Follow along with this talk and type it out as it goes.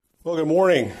Well, good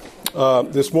morning.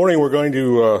 This morning we're going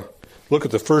to look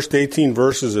at the first 18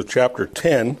 verses of chapter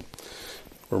 10.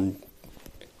 We're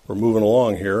moving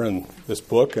along here in this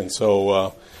book, and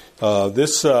so I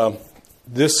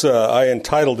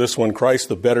entitled this one, Christ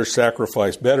the Better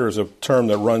Sacrifice. Better is a term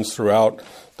that runs throughout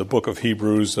the book of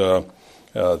Hebrews. The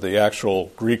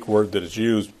actual Greek word that is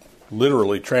used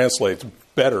literally translates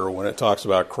better when it talks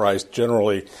about Christ.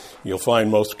 Generally, you'll find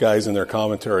most guys in their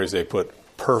commentaries, they put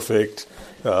perfect,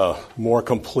 more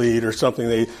complete or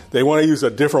something. They want to use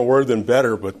a different word than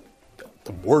better, but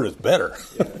the word is better.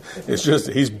 It's just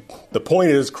the point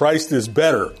is Christ is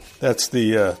better. That's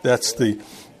the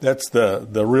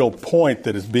real point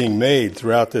that is being made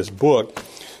throughout this book.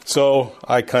 So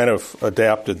I kind of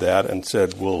adapted that and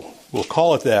said we'll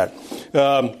call it that.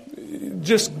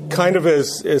 Just kind of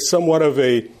as somewhat of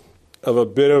a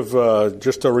bit of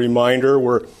just a reminder.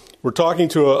 We're talking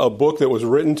to a book that was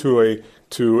written to a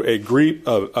group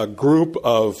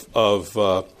of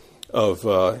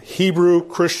Hebrew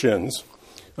Christians.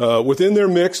 Within their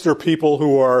mix are people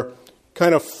who are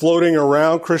kind of floating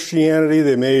around Christianity.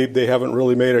 They haven't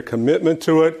really made a commitment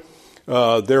to it.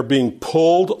 They're being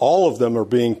pulled. All of them are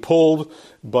being pulled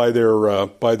by their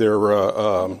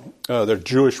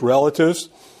Jewish relatives,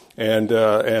 and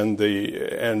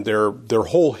their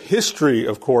whole history,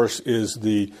 of course, is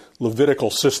the Levitical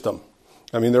system.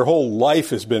 I mean, their whole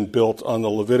life has been built on the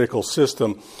Levitical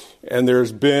system, and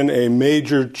there's been a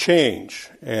major change.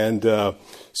 And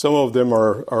some of them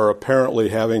are apparently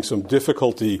having some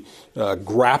difficulty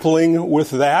grappling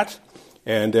with that.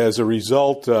 And as a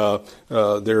result,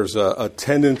 there's a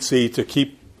tendency to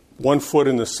keep one foot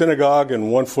in the synagogue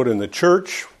and one foot in the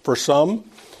church for some.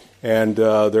 And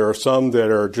there are some that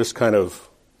are just kind of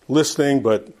listening,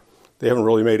 but they haven't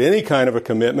really made any kind of a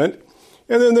commitment.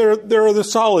 And then there are the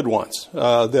solid ones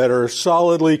that are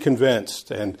solidly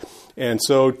convinced. And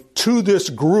so to this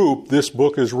group, this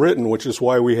book is written, which is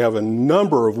why we have a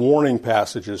number of warning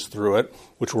passages through it,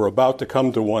 which we're about to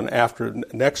come to one after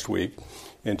next week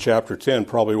in chapter 10,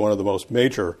 probably one of the most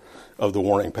major of the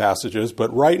warning passages.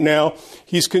 But right now,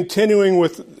 he's continuing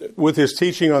with his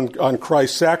teaching on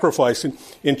Christ's sacrifice.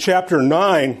 In chapter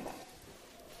 9...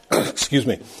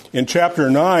 In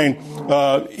chapter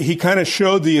 9, he kind of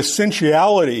showed the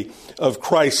essentiality of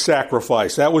Christ's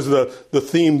sacrifice. That was the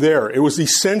theme there. It was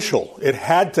essential. It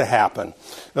had to happen.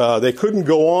 They couldn't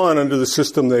go on under the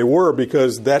system they were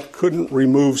because that couldn't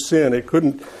remove sin. It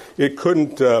couldn't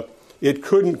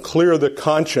clear the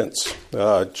conscience.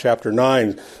 Chapter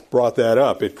 9 brought that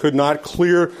up. It could not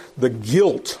clear the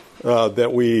guilt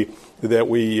that we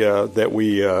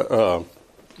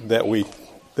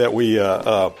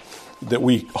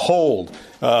hold,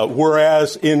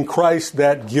 whereas in Christ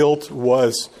that guilt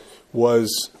was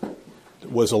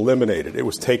eliminated. It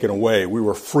was taken away. We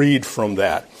were freed from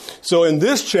that. So in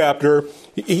this chapter,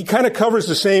 he kind of covers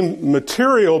the same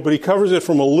material, but he covers it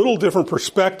from a little different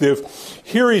perspective.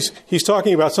 Here he's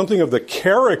talking about something of the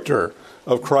character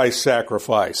of Christ's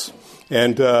sacrifice,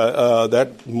 and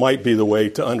that might be the way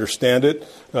to understand it.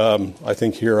 I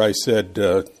think here I said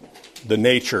the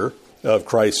nature of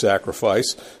Christ's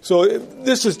sacrifice. So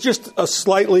this is just a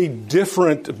slightly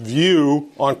different view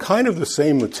on kind of the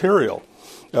same material.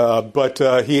 But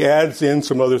he adds in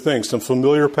some other things. Some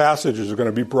familiar passages are going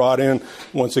to be brought in.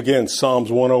 Once again,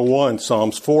 Psalms 101,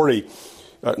 Psalms 40,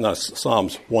 not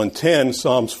Psalms 110,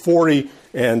 Psalms 40,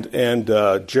 and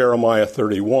Jeremiah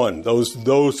 31. Those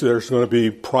there's going to be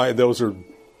those are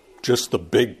just the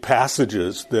big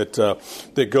passages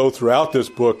that go throughout this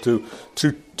book to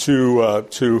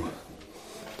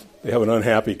they have an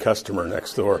unhappy customer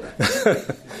next door.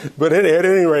 But at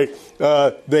any rate,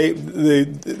 that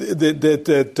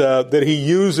he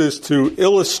uses to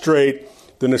illustrate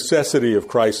the necessity of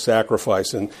Christ's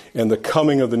sacrifice and the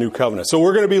coming of the new covenant. So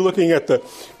we're going to be looking at the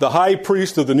high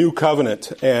priest of the new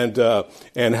covenant and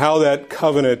how that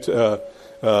covenant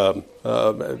kind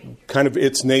of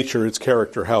its nature, its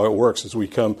character, how it works as we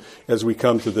come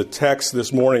to the text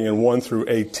this morning in 1 through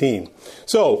 18.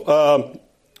 So.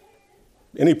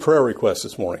 Any prayer requests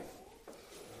this morning?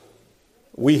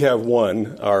 We have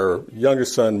one. Our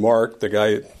youngest son, Mark, the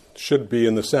guy that should be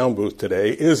in the sound booth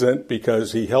today, isn't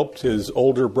because he helped his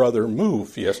older brother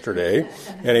move yesterday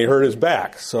and he hurt his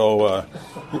back. So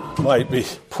might be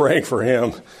praying for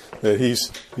him that he's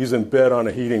in bed on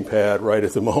a heating pad right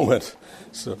at the moment.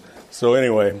 So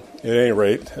anyway, at any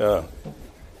rate. For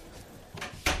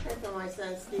my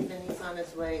son Stephen, he's on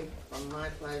his way from my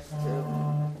place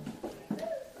to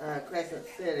Crescent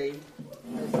City.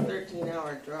 It's a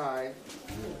 13-hour drive,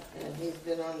 and he's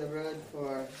been on the road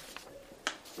for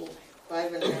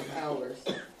 5.5 hours.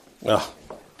 Oh.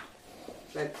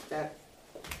 But that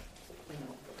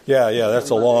Yeah, that's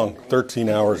a long, 13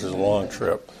 hours is a long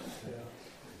trip.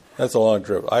 That's a long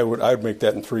trip. I'd make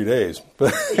that in 3 days,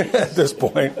 but at this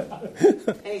point.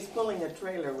 And he's pulling a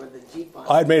trailer with a Jeep on it.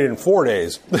 I'd made it in 4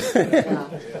 days. Yeah. And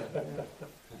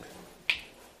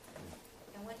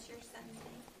what's your son's name?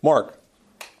 Mark.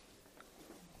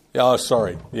 Yeah, oh,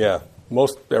 sorry. Yeah,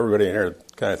 most everybody in here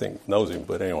kind of think knows him,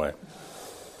 but anyway.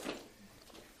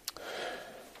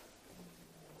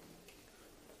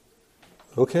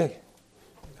 Okay.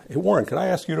 Hey, Warren, can I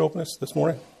ask you to open this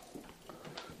morning?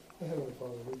 Heavenly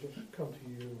Father, we just come to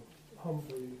you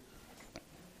humbly,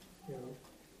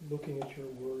 looking at your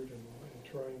word and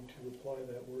trying to apply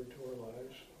that word to our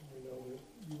lives. We know that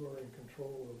you are in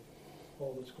control of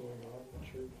all that's going on, that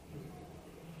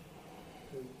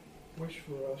the wish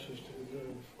for us is to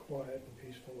live quiet and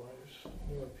peaceful lives.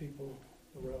 There are people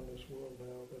around this world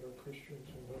now that are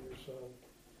Christians and know your Son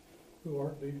who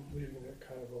aren't leading that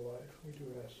kind of a life. We do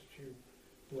ask that you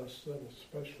bless them,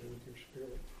 especially with your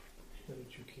Spirit, and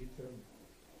that you keep them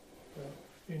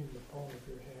in the palm of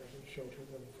your hand and shelter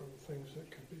them from things that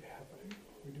could be happening.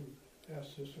 We do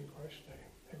ask this in Christ's name.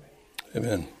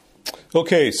 Amen. Amen.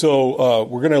 Okay, so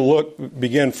we're going to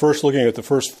begin first looking at the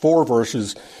first 4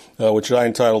 verses, which I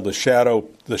entitled "The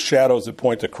Shadows That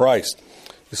Point to Christ."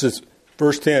 This is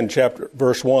verse 10,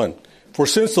 verse 1. For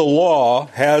since the law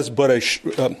has but a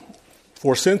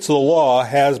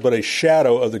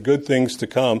shadow of the good things to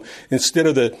come, instead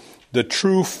of the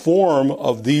true form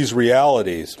of these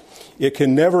realities, it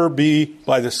can never be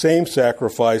by the same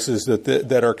sacrifices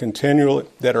that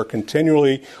are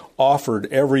continually offered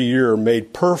every year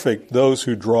made perfect those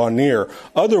who draw near.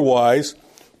 Otherwise,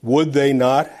 would they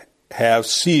not have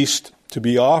ceased to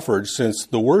be offered, since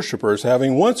the worshippers,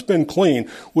 having once been clean,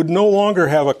 would no longer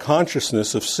have a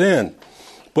consciousness of sin?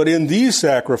 But in these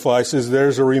sacrifices,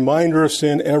 there's a reminder of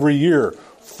sin every year,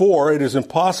 for it is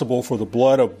impossible for the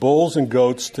blood of bulls and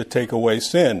goats to take away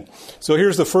sin. So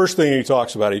here's the first thing he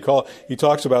talks about. He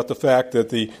talks about the fact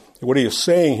that what he is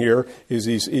saying here is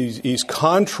he's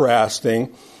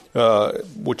contrasting,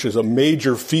 which is a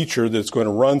major feature that's going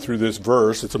to run through this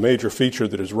verse. It's a major feature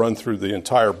that is run through the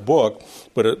entire book,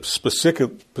 but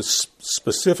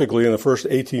specifically in the first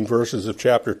 18 verses of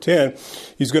chapter 10,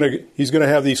 he's going to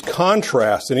have these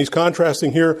contrasts, and he's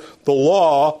contrasting here the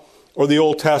law or the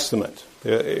Old Testament.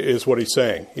 Is what he's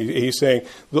saying. He's saying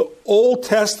the Old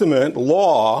Testament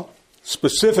law,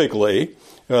 specifically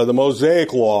the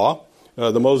Mosaic law,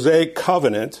 the Mosaic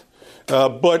covenant,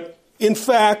 but in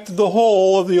fact, the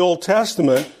whole of the Old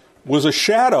Testament was a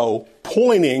shadow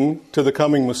pointing to the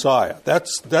coming Messiah.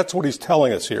 That's what he's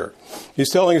telling us here.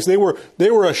 He's telling us they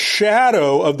were a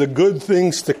shadow of the good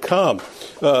things to come.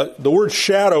 The word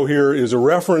shadow here is a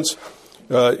reference.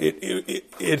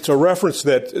 It's a reference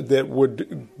that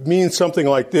would mean something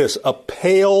like this: a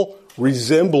pale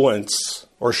resemblance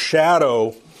or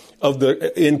shadow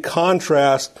in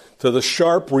contrast to the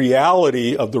sharp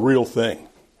reality of the real thing.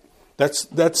 That's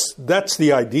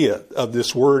the idea of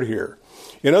this word here.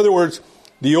 In other words,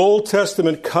 the Old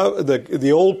Testament,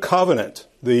 the Old Covenant,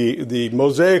 the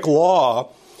Mosaic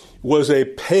law was a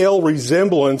pale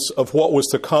resemblance of what was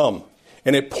to come,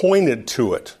 and it pointed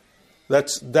to it.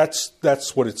 That's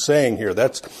what it's saying here.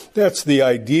 That's the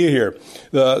idea here.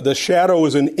 The shadow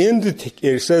is an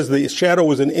indicator. It says the shadow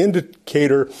was an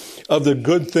indicator of the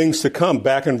good things to come.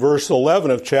 Back in verse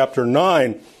 11 of chapter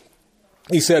 9,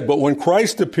 he said, "But when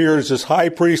Christ appears as high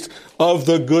priest of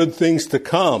the good things to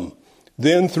come,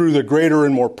 then through the greater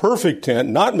and more perfect tent,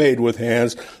 not made with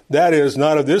hands, that is,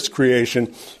 not of this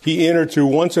creation, he entered through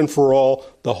once and for all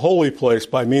the holy place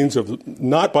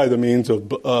not by the means of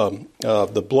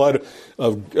the blood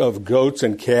of goats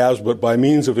and calves, but by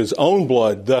means of his own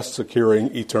blood, thus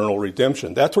securing eternal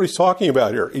redemption." That's what he's talking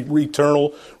about here,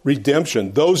 eternal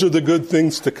redemption. Those are the good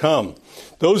things to come.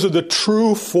 Those are the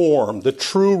true form, the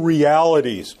true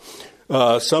realities.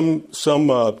 Some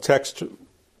texts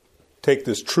take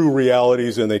this true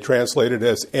realities and they translate it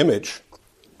as image.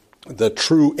 The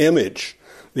true image,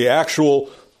 the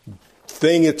actual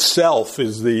thing itself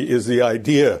is the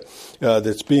idea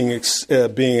that's being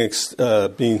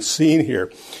seen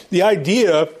here. The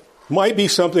idea might be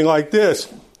something like this: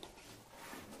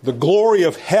 the glory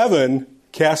of heaven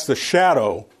casts a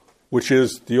shadow, which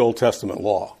is the Old Testament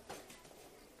law,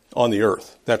 on the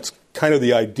earth. That's kind of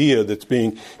the idea that's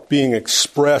being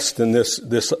expressed in this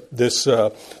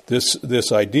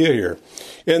idea here,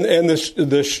 and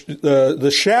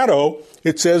the shadow,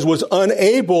 it says, was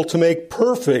unable to make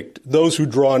perfect those who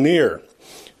draw near.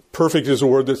 Perfect is a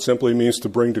word that simply means to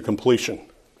bring to completion.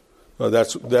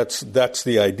 That's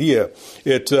the idea.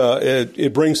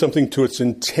 It brings something to its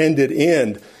intended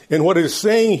end, and what it's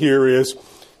saying here is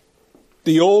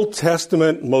The Old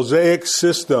Testament Mosaic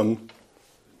system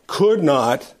could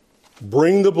not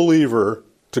bring the believer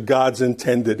to God's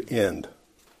intended end.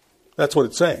 That's what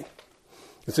it's saying.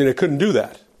 It's saying it couldn't do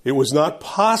that. It was not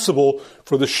possible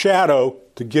for the shadow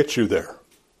to get you there.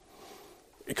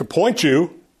 It could point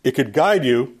you, it could guide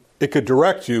you, it could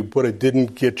direct you, but it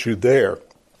didn't get you there.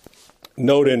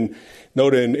 Note in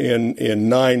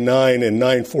 9:9 and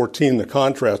 9:14 the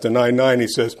contrast. In 9:9 he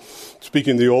says,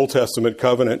 speaking of the Old Testament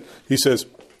covenant, he says,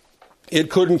 it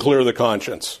couldn't clear the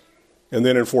conscience. And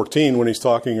then in 14, when he's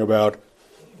talking about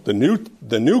the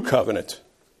new covenant,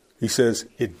 he says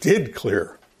it did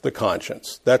clear the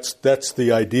conscience. That's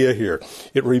the idea here.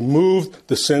 It removed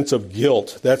the sense of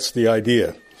guilt. That's the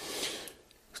idea.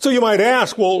 So you might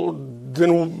ask, well,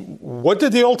 then what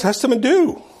did the Old Testament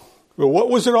do? Well, what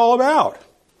was it all about?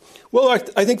 Well,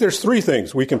 I think there's three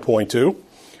things we can point to.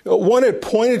 One, it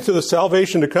pointed to the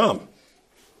salvation to come.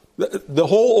 The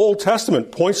whole Old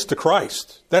Testament points to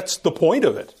Christ. That's the point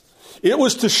of it. It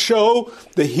was to show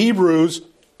the Hebrews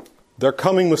their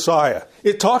coming Messiah.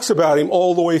 It talks about him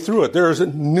all the way through it. There's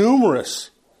numerous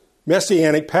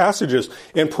messianic passages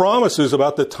and promises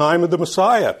about the time of the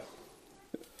Messiah.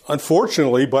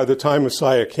 Unfortunately, by the time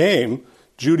Messiah came,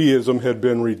 Judaism had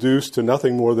been reduced to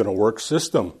nothing more than a work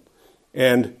system,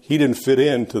 and he didn't fit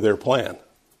into their plan.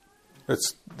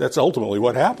 That's ultimately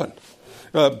what happened.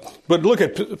 But look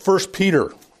at 1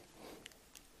 Peter.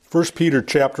 1 Peter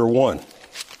chapter 1.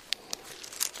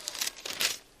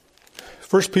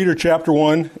 1 Peter chapter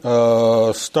 1,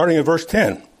 starting at verse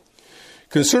 10.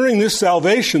 Concerning this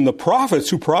salvation, the prophets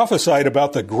who prophesied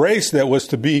about the grace that was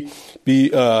to be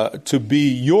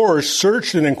yours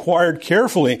searched and inquired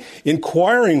carefully,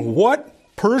 inquiring what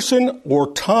person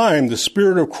or time the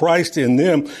Spirit of Christ in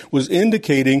them was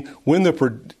indicating when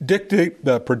predicted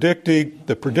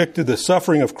the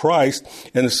suffering of Christ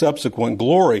and the subsequent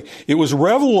glory. It was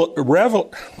relevant.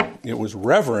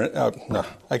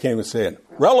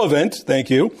 Thank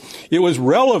you. It was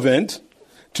relevant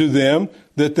to them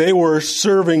that they were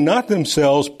serving not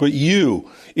themselves but you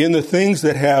in the things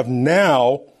that have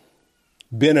now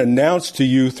been announced to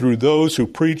you through those who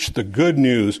preach the good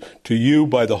news to you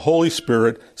by the Holy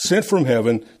Spirit sent from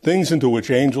heaven, things into which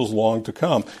angels long to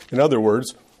come. In other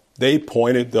words, the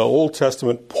Old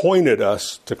Testament pointed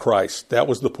us to Christ. That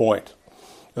was the point.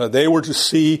 They were to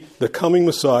see the coming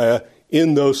Messiah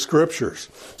in those scriptures.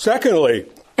 Secondly,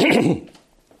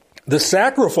 the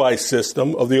sacrifice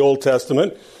system of the Old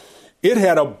Testament, it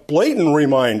had a blatant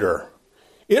reminder.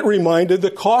 It reminded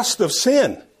the cost of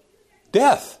sin,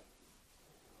 death.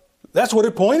 That's what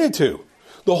it pointed to.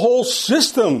 The whole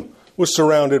system was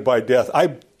surrounded by death.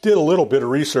 I did a little bit of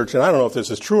research, and I don't know if this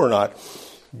is true or not,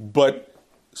 but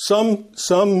some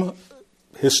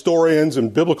historians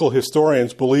and biblical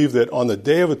historians believe that on the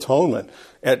Day of Atonement,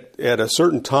 at a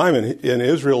certain time in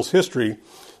Israel's history,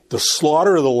 the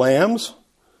slaughter of the lambs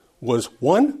was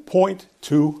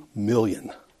 1.2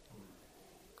 million.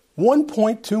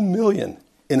 1.2 million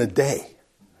in a day.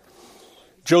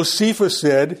 Josephus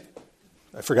said,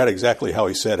 I forgot exactly how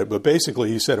he said it, but basically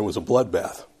he said it was a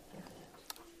bloodbath.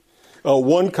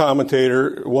 One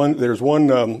commentator, there's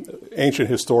one ancient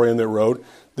historian that wrote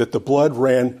that the blood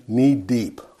ran knee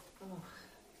deep.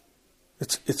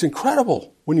 It's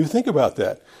incredible when you think about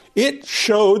that. It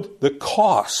showed the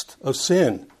cost of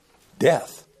sin,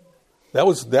 death. That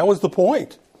was the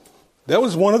point. That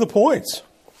was one of the points.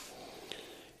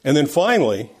 And then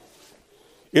finally,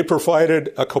 it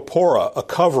provided a kapora, a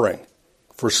covering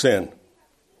for sin.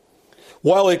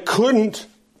 While it couldn't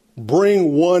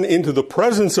bring one into the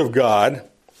presence of God,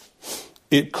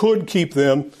 it could keep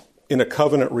them in a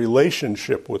covenant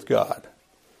relationship with God.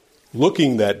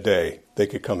 Looking that day, they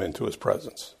could come into his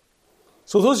presence.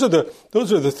 So those are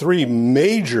the three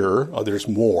major, there's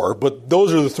more, but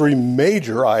those are the three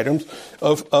major items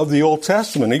of the Old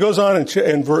Testament. He goes on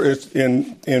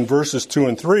in verses 2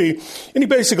 and 3, and he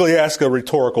basically asks a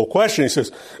rhetorical question. He says,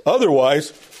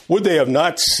 otherwise, would they have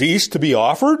not ceased to be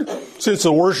offered, since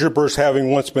the worshipers,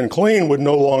 having once been clean, would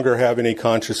no longer have any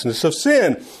consciousness of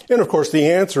sin? And of course,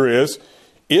 the answer is,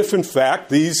 if in fact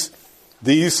these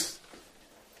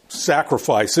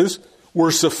sacrifices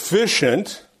were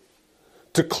sufficient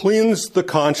to cleanse the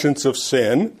conscience of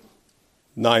sin,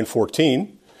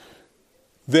 9:14,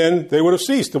 then they would have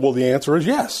ceased. Well, the answer is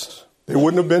yes. They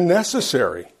wouldn't have been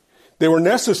necessary. They were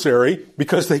necessary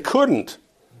because they couldn't.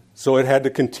 So it had to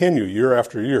continue year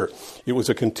after year. It was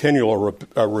a continual,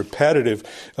 a repetitive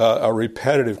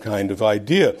kind of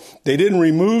idea. They didn't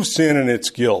remove sin and its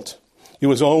guilt. It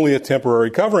was only a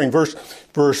temporary covering. Verse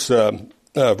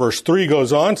 3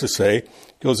 goes on to say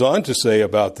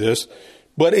about this,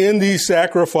 But in these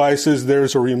sacrifices,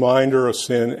 there's a reminder of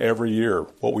sin every year.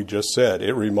 What we just said,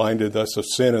 it reminded us of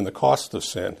sin and the cost of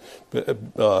sin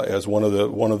as one of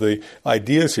the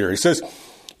ideas here. He says,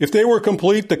 if they were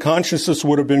complete, the consciences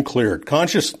would have been cleared.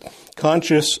 Conscious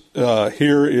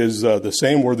here is the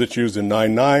same word that's used in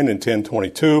 9:9 and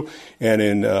 10:22 and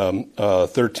in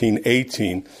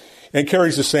 13:18, and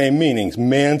carries the same meanings: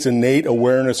 man's innate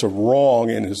awareness of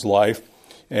wrong in his life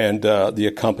and the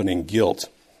accompanying guilt.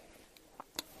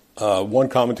 One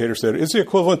commentator said, it's the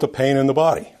equivalent to pain in the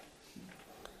body.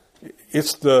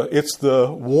 It's the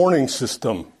warning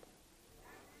system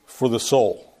for the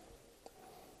soul.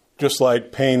 Just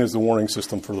like pain is the warning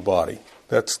system for the body.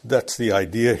 That's the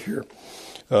idea here.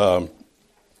 And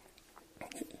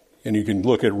you can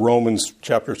look at Romans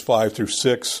chapters 5 through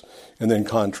 6 and then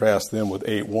contrast them with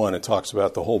 8:1. It talks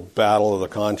about the whole battle of the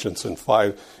conscience in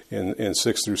 6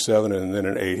 through 7, and then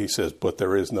in 8 he says, but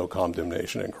there is no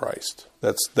condemnation in Christ.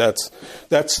 That's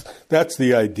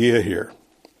the idea here.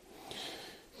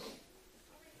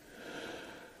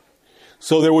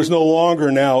 So there was no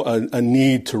longer now a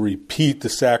need to repeat the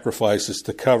sacrifices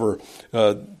to cover,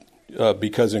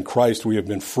 because in Christ we have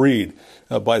been freed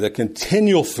by the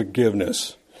continual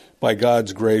forgiveness by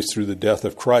God's grace through the death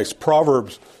of Christ.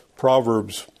 Proverbs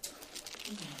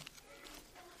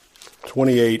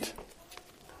 28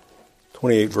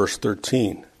 verse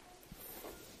 13.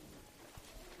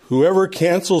 Whoever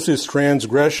cancels his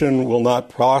transgression will not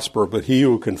prosper, but he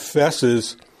who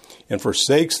confesses and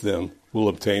forsakes them will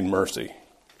obtain mercy.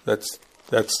 That's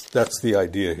the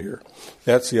idea here.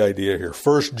 That's the idea here.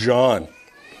 1 John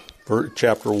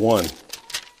chapter 1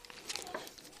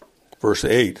 verse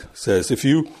 8 says, if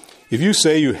you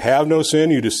say you have no sin,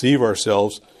 you deceive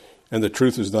ourselves, and the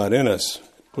truth is not in us.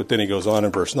 But then he goes on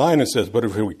in verse 9 and says, but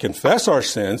if we confess our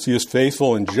sins, he is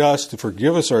faithful and just to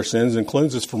forgive us our sins and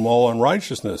cleanse us from all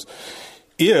unrighteousness.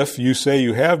 If you say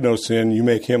you have no sin, you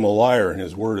make him a liar, and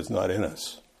his word is not in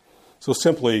us. So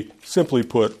simply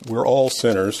put, we're all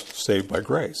sinners saved by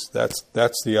grace. That's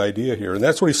the idea here. And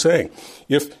that's what he's saying.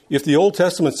 If the Old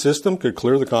Testament system could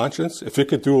clear the conscience, if it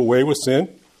could do away with sin,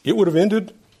 it would have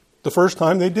ended the first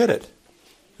time they did it.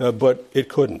 But it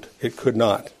couldn't. It could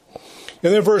not.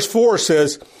 And then verse 4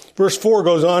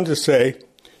 goes on to say,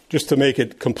 just to make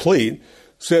it complete,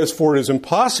 says, for it is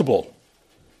impossible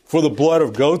for the blood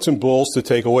of goats and bulls to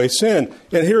take away sin.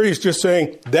 And here he's just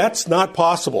saying, that's not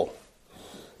possible.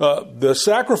 The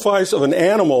sacrifice of an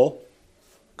animal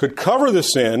could cover the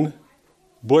sin,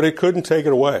 but it couldn't take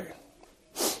it away.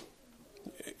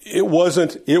 It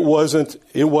wasn't able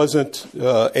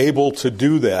to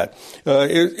do that.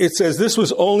 It says this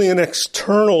was only an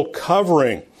external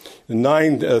covering. In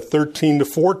 9:13 to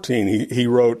 14, he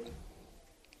wrote,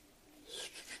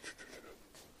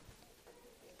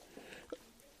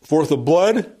 for the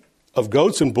blood of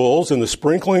goats and bulls and the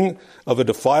sprinkling of a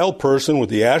defiled person with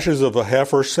the ashes of a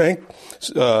heifer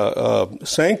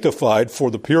sanctified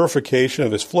for the purification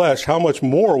of his flesh, how much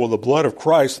more will the blood of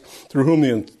Christ, through whom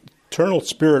the eternal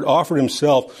Spirit offered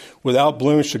himself without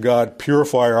blemish to God,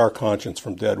 purify our conscience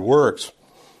from dead works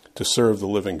to serve the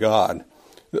living God.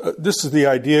 This is the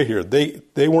idea here.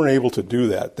 They weren't able to do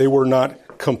that. They were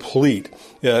not complete.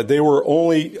 They were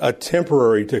only a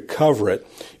temporary to cover it.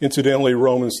 Incidentally,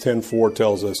 Romans 10:4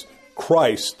 tells us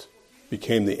Christ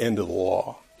became the end of the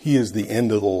law. He is the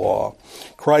end of the law.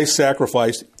 Christ's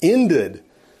sacrifice ended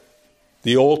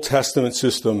the Old Testament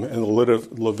system and the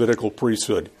Levitical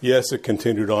priesthood. Yes, it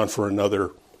continued on for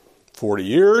another 40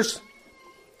 years.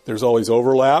 There's always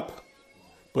overlap.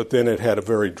 But then it had a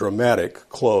very dramatic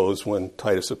close when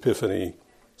Titus Epiphanes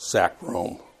sacked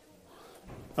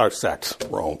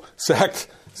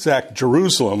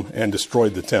Jerusalem and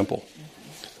destroyed the temple.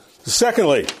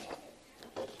 Secondly,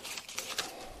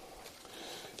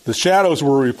 the shadows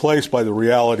were replaced by the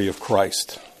reality of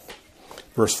Christ.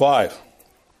 Verse 5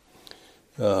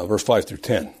 through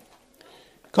 10.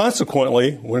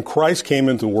 Consequently, when Christ came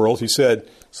into the world, he said,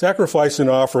 sacrifice and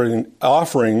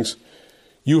offerings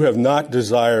you have not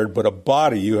desired, but a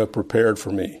body you have prepared for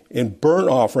me. In burnt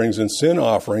offerings and sin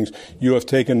offerings you have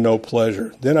taken no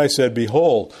pleasure. Then I said,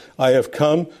 behold, I have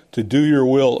come to do your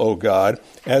will, O God,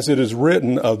 as it is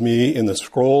written of me in the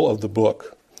scroll of the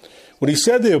book. When he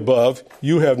said the above,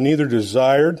 you have neither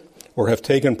desired or have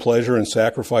taken pleasure in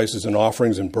sacrifices and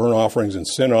offerings and burnt offerings and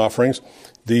sin offerings.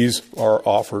 These are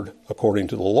offered according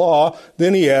to the law.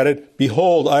 Then he added,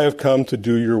 behold, I have come to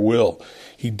do your will.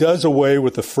 He does away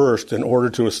with the first in order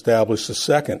to establish the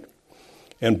second.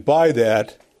 And by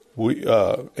that we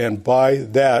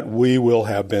will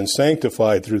have been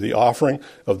sanctified through the offering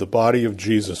of the body of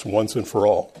Jesus once and for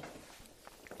all.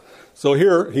 So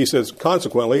here he says,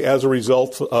 consequently, as a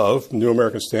result of, New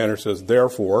American Standard says,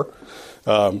 therefore,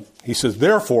 he says,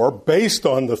 therefore, based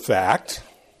on the fact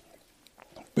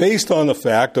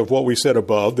of what we said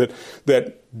above,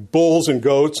 that bulls and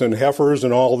goats and heifers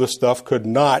and all this stuff could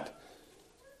not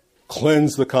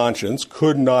cleanse the conscience,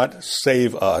 could not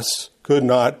save us, could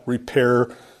not repair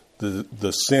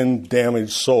the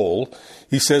sin-damaged soul.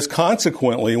 He says,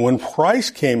 consequently, when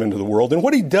Christ came into the world, and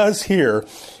what he does here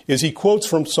is he quotes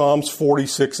from Psalms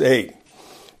 46:8.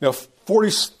 Now,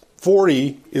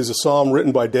 40 is a psalm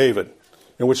written by David,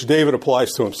 in which David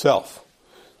applies to himself.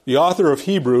 The author of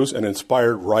Hebrews, an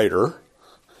inspired writer,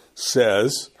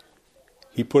 says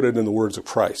he put it in the words of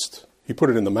Christ. He put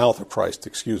it in the mouth of Christ,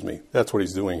 That's what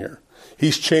he's doing here.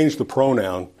 He's changed the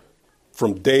pronoun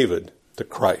from David to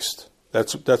Christ.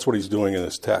 That's what he's doing in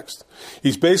this text.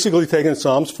 He's basically taken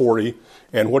Psalms 40,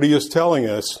 and what he is telling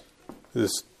us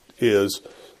is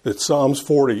that Psalms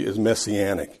 40 is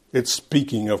messianic. It's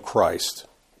speaking of Christ.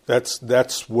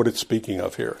 That's what it's speaking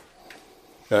of here.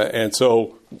 And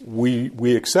so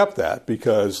we accept that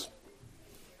because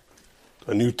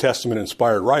a New Testament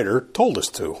inspired writer told us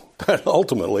to. That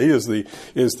ultimately is the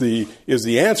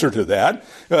answer to that.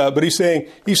 But he's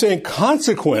saying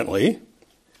consequently,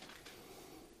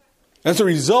 as a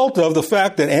result of the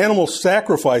fact that animal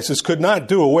sacrifices could not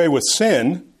do away with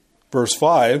sin, verse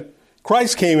 5,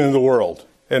 Christ came into the world.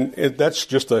 And that's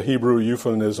just a Hebrew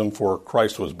euphemism for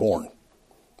Christ was born.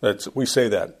 We say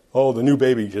that. Oh, the new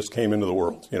baby just came into the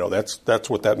world. That's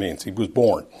what that means. He was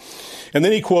born. And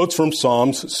then he quotes from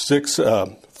Psalms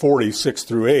 46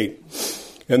 through 8.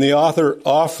 And the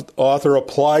author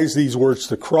applies these words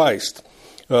to Christ.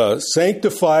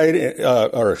 Sacrifice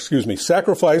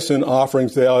and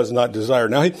offerings thou hast not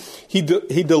desired. Now he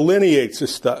delineates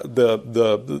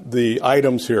the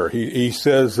items here. He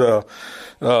says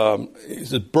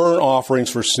burnt offerings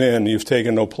for sin you've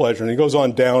taken no pleasure. And he goes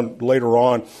on down later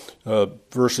on.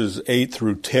 Verses 8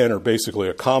 through 10 are basically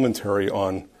a commentary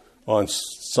on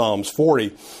Psalms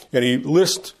 40, and he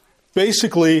lists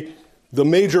basically the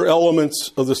major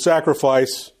elements of the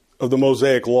sacrifice of the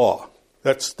Mosaic law.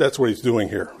 That's what he's doing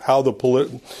here, how the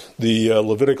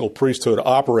Levitical priesthood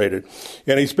operated.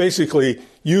 And he's basically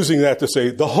using that to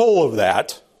say the whole of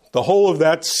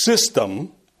that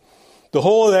system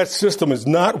is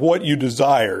not what you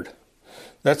desired.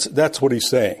 That's what he's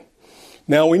saying.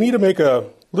 Now, we need to make a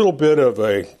little bit of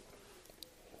a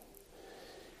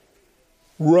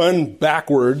run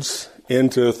backwards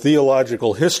into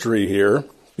theological history here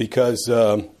because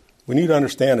we need to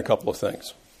understand a couple of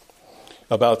things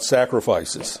about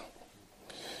sacrifices.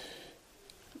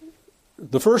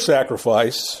 The first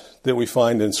sacrifice that we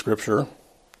find in Scripture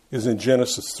is in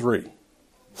Genesis 3.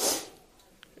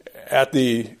 At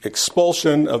the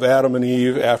expulsion of Adam and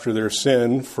Eve after their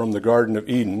sin from the Garden of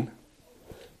Eden,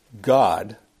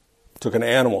 God took an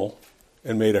animal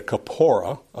and made a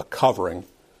kapora, a covering,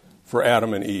 for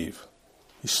Adam and Eve.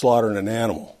 He slaughtered an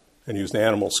animal and used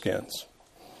animal skins.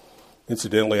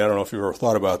 Incidentally, I don't know if you've ever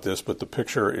thought about this, but the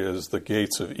picture is the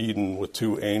gates of Eden with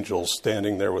two angels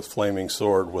standing there with flaming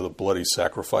sword with a bloody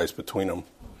sacrifice between them.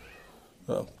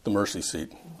 The mercy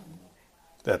seat.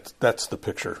 That's the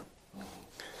picture.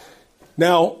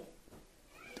 Now,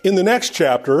 in the next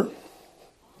chapter,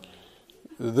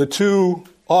 the two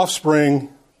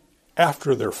offspring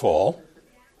after their fall,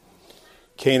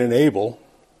 Cain and Abel,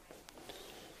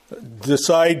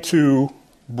 decide to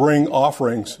bring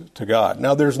offerings to God.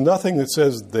 Now, there's nothing that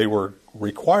says they were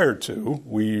required to.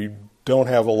 We don't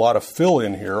have a lot of fill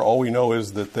in here. All we know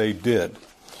is that they did.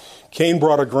 Cain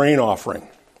brought a grain offering.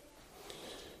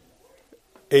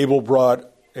 Abel brought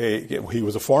he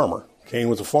was a farmer. Cain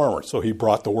was a farmer, so he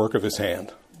brought the work of his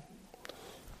hand.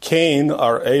 Cain,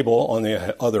 or Abel, on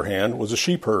the other hand, was a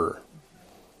sheep herder.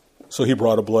 So he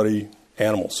brought a bloody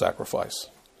animal sacrifice.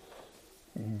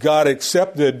 God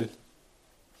accepted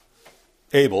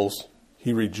Abel's.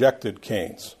 He rejected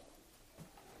Cain's.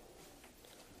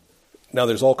 Now,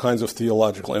 there's all kinds of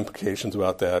theological implications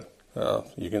about that.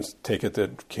 You can take it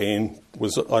that Cain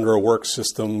was under a work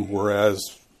system,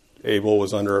 whereas Abel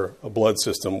was under a blood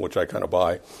system, which I kind of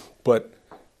buy. But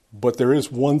there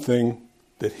is one thing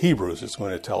that Hebrews is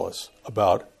going to tell us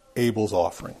about Abel's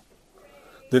offering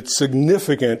that's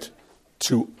significant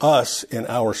to us in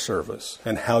our service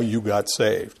and how you got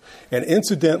saved. And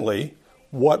incidentally,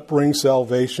 what brings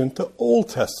salvation to Old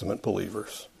Testament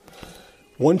believers.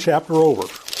 One chapter over,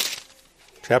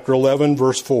 chapter 11,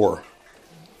 verse 4.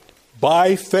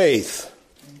 By faith,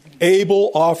 Abel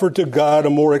offered to God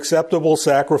a more acceptable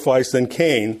sacrifice than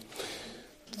Cain,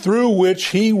 through which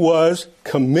he was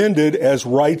commended as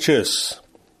righteous.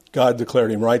 God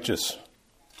declared him righteous.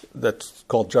 That's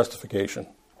called justification,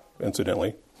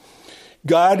 incidentally.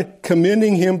 God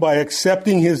commending him by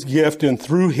accepting his gift, and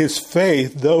through his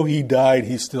faith, though he died,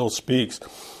 he still speaks.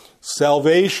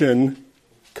 Salvation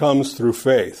comes through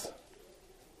faith.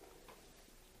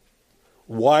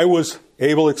 Why was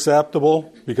Abel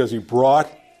acceptable? Because he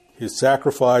brought his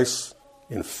sacrifice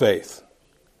in faith.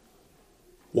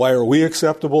 Why are we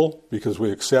acceptable? Because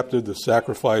we accepted the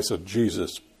sacrifice of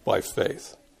Jesus by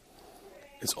faith.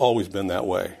 It's always been that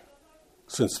way,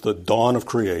 since the dawn of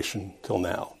creation till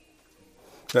now.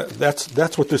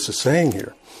 That's what this is saying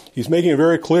here. He's making it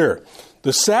very clear.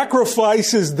 The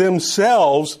sacrifices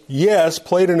themselves, yes,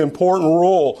 played an important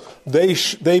role.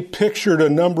 They pictured a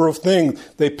number of things.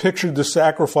 They pictured the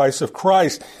sacrifice of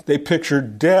Christ. They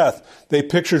pictured death. They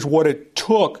pictured what it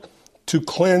took to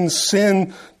cleanse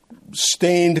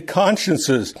sin-stained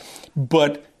consciences.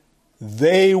 But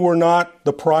they were not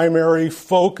the primary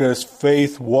focus.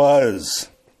 Faith was.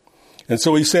 And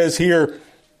so he says here,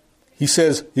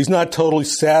 he's not totally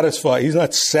satisfied. He's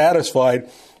not satisfied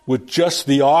with just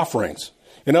the offerings.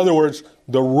 In other words,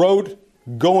 the rote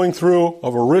going through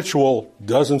of a ritual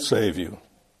doesn't save you.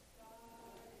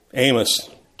 Amos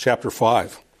chapter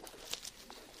 5.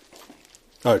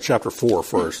 Chapter 4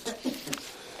 first.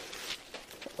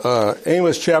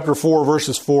 Amos chapter 4,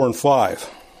 verses 4 and 5.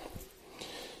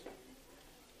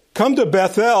 Come to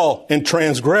Bethel and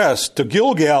transgress, to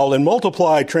Gilgal and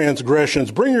multiply transgressions.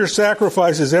 Bring your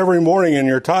sacrifices every morning and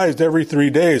your tithes every 3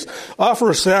 days.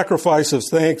 Offer a sacrifice of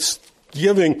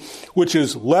thanksgiving, which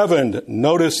is leavened.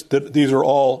 Notice that these are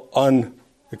all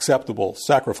unacceptable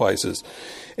sacrifices.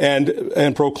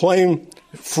 And proclaim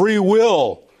free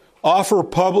will. Offer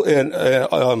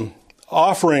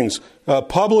offerings.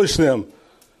 Publish them.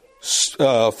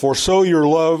 For so you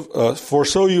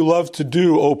love to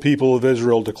do, O people of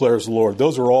Israel, declares the Lord.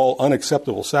 Those are all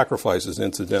unacceptable sacrifices,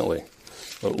 incidentally.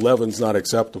 But leaven's not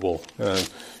acceptable,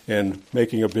 and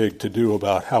making a big to-do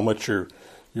about how much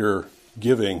you're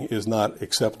giving is not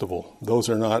acceptable. Those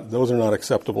are not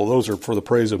acceptable. Those are for the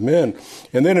praise of men.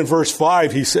 And then in verse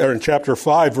 5, in chapter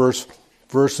 5,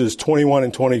 verses 21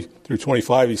 and 20 through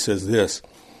 25, he says this: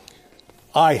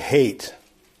 I hate.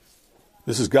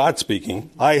 This is God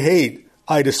speaking. I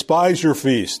despise your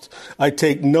feast. I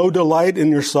take no delight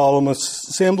in your solemn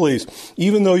assemblies.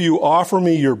 Even though you offer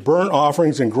me your burnt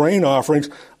offerings and grain offerings,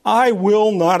 I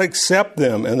will not accept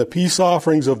them. And the peace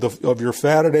offerings of your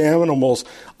fatted animals,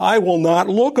 I will not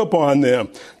look upon them.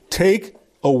 Take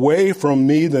away from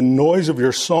me the noise of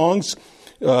your songs,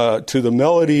 to the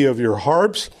melody of your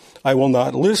harps. I will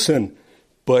not listen,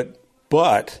 but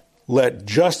let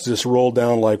justice roll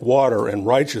down like water and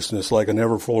righteousness like an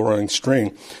ever-flowing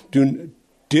stream.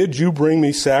 Did you bring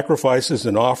me sacrifices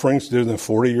and offerings during the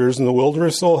 40 years in the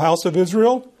wilderness, O house of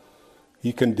Israel?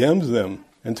 He condemns them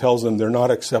and tells them they're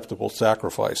not acceptable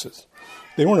sacrifices.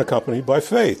 They weren't accompanied by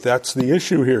faith. That's the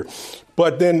issue here.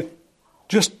 But then,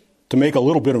 just to make a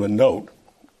little bit of a note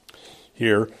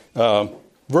here,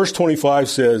 verse 25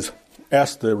 says,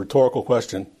 ask the rhetorical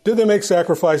question, did they make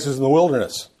sacrifices in the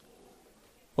wilderness?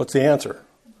 What's the answer?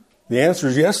 The answer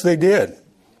is yes, they did.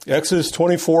 Exodus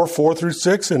 24, 4 through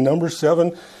 6, and Numbers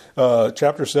 7,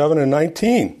 chapter 7 and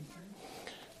 19.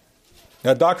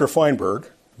 Now, Dr. Feinberg,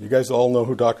 you guys all know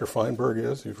who Dr. Feinberg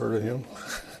is? You've heard of him?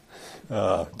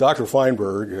 Dr.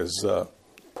 Feinberg is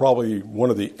probably one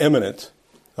of the eminent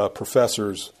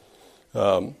professors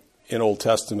in Old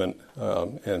Testament,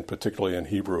 and particularly in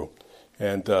Hebrew.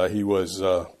 And he was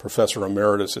professor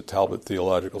emeritus at Talbot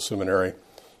Theological Seminary.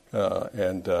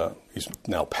 And he's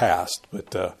now passed,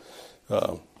 but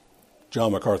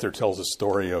John MacArthur tells a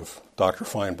story of Dr.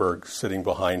 Feinberg sitting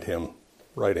behind him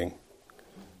writing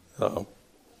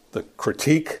the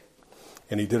critique,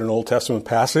 and he did an Old Testament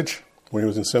passage when he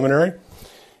was in seminary,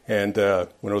 and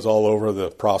when it was all over,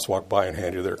 the profs walked by and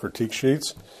handed you their critique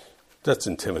sheets. That's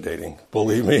intimidating,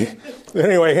 believe me.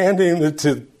 Anyway, handing him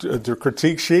the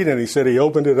critique sheet, and he said he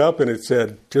opened it up, and it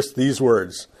said just these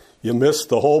words: you missed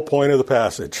the whole point of the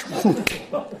passage.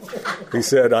 He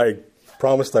said, I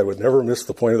promised I would never miss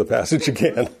the point of the passage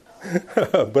again.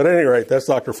 But at any rate, that's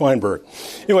Dr. Feinberg.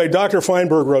 Anyway, Dr.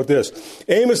 Feinberg wrote this: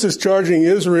 Amos is charging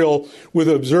Israel with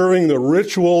observing the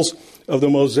rituals of the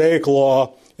Mosaic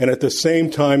law, and at the same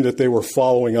time that they were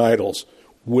following idols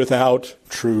without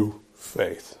true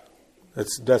faith.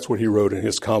 That's what he wrote in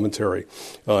his commentary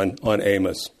on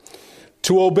Amos.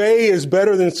 To obey is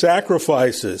better than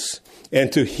sacrifices,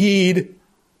 and to heed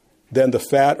than the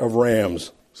fat of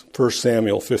rams. 1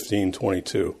 Samuel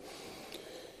 15:22.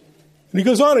 And he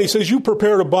goes on and he says, you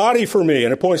prepared a body for me.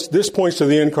 And this points to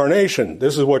the incarnation.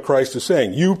 This is what Christ is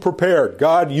saying. You prepared.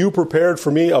 God, you prepared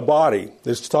for me a body.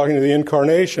 This is talking to the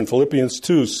incarnation. Philippians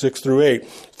 2, 6 through 8.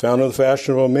 Found in the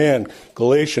fashion of a man.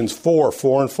 Galatians 4,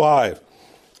 4 and 5.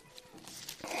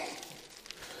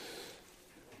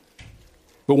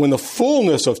 But when the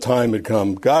fullness of time had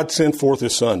come, God sent forth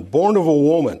his Son, born of a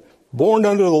woman, born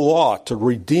under the law, to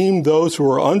redeem those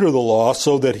who are under the law,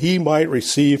 so that we might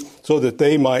receive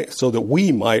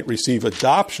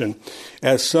adoption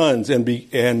as sons.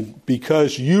 And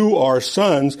because you are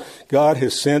sons, God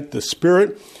has sent the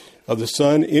Spirit of the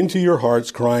Son into your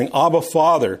hearts, crying, Abba,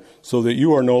 Father, so that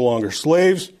you are no longer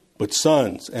slaves, but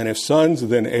sons. And if sons,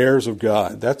 then heirs of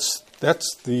God. That's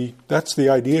the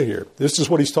idea here. This is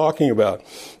what he's talking about.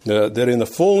 That in the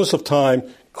fullness of time,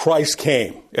 Christ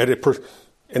came.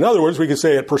 In other words, we could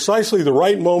say at precisely the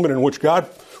right moment in which God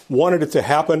wanted it to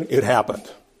happen, it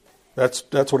happened. That's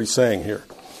what he's saying here.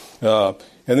 And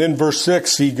then verse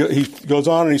 6, he goes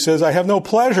on and he says, I have no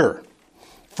pleasure,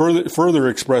 further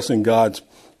expressing God's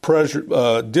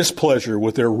displeasure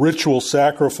with their ritual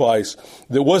sacrifice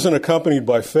that wasn't accompanied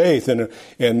by faith and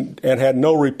had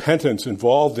no repentance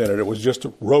involved in it. It was just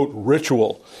a rote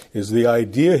ritual is the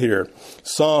idea here.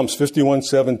 Psalms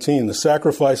 51:17, the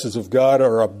sacrifices of God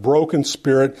are a broken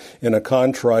spirit and a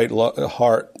contrite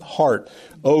heart.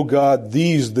 O God,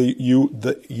 these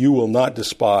you will not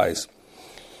despise.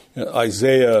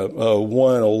 Isaiah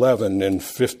 1:11 and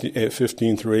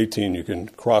 15 through 18, you can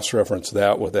cross-reference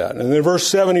that with that. And then verse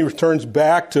 7, he returns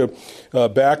back to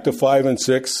 5 and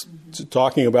 6,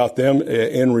 talking about them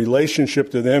in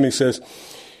relationship to them. He says,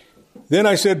 Then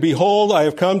I said, Behold, I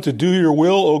have come to do your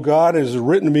will, O God, as is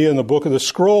written to me in the book of the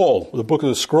scroll. The book of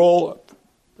the scroll,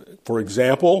 for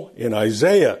example, in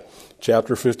Isaiah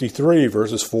chapter 53,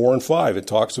 verses 4 and 5, it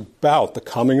talks about the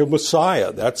coming of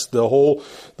Messiah. That's the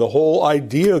whole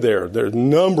idea there. There's a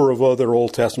number of other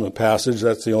Old Testament passages.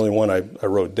 That's the only one I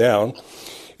wrote down.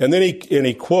 And then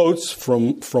he quotes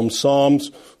from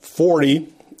Psalms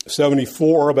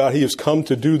 40:74 about he has come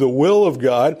to do the will of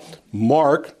God.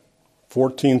 Mark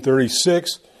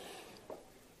 14:36,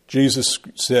 Jesus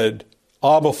said,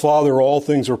 Abba, Father, all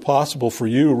things are possible for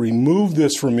you. Remove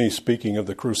this from me, speaking of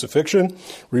the crucifixion.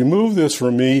 Remove this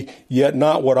from me, yet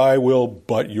not what I will,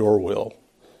 but your will.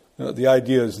 The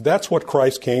idea is that's what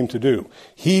Christ came to do.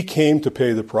 He came to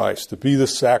pay the price, to be the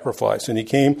sacrifice, and he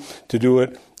came to do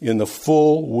it in the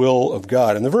full will of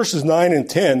God. And the verses 9 and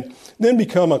 10 then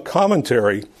become a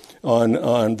commentary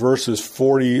on verses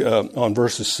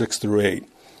 6 through 8.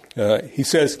 He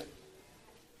says,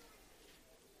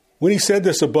 When he said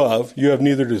this above, you have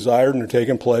neither desired nor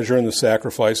taken pleasure in the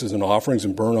sacrifices and offerings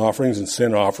and burnt offerings and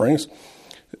sin offerings.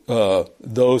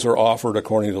 Those are offered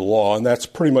according to the law. And that's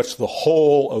pretty much the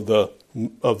whole of the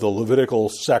Levitical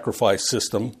sacrifice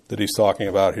system that he's talking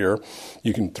about here.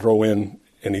 You can throw in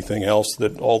anything else,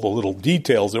 all the little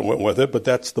details that went with it, but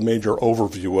that's the major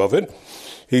overview of it.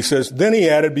 He says, Then he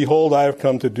added, Behold, I have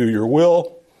come to do your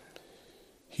will.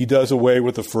 He does away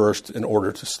with the first in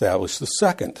order to establish the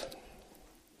second.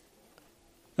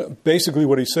 Basically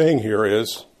what he's saying here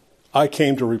is, I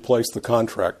came to replace the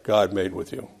contract God made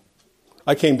with you.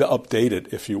 I came to update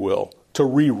it, if you will, to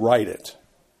rewrite it.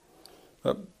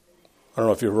 I don't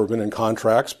know if you've ever been in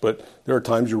contracts, but there are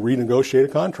times you renegotiate a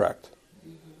contract.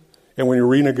 And when you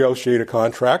renegotiate a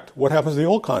contract, what happens to the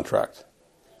old contract?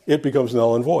 It becomes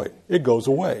null and void. It goes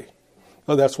away.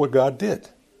 Now, that's what God did.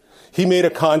 He made a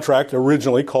contract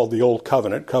originally called the Old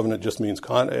Covenant. Covenant just means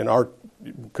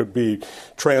could be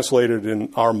translated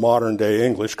in our modern day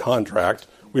English, contract.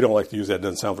 We don't like to use that. It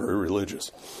doesn't sound very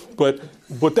religious. But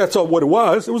that's what it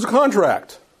was. It was a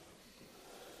contract.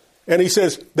 And he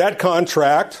says that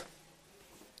contract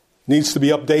needs to be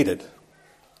updated.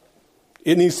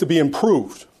 It needs to be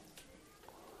improved.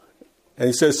 And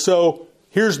he says, so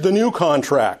here's the new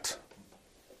contract.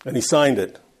 And he signed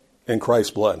it in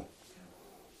Christ's blood.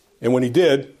 And when he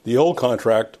did, the old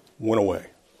contract went away.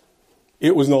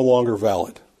 It was no longer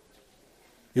valid.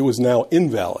 It was now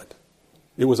invalid.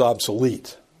 It was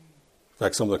obsolete. In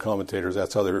fact, some of the commentators,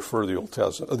 that's how they refer to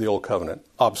the Old Covenant,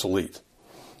 obsolete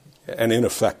and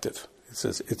ineffective. It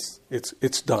says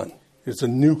it's done. It's a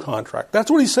new contract.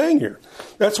 That's what he's saying here.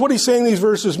 That's what he's saying these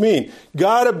verses mean.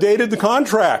 God updated the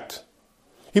contract.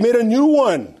 He made a new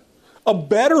one, a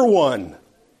better one,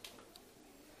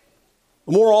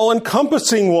 a more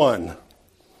all-encompassing one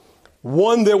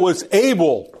that was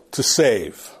able to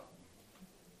save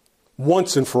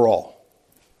once and for all.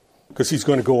 Because he's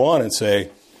going to go on and say,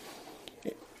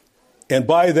 and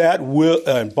by that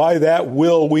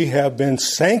will we have been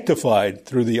sanctified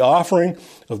through the offering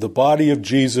of the body of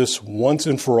Jesus once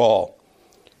and for all.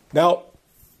 Now,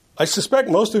 I suspect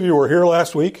most of you were here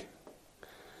last week.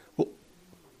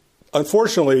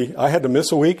 Unfortunately, I had to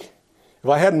miss a week. If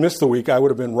I hadn't missed the week, I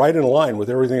would have been right in line with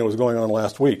everything that was going on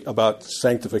last week about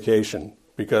sanctification,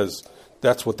 because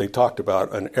that's what they talked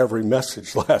about in every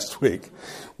message last week.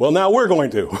 Well, now we're going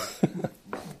to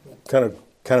kind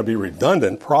of be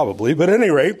redundant, probably, but at any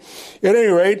rate,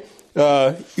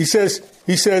 he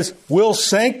says, we'll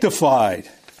sanctified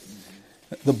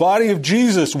the body of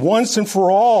Jesus once and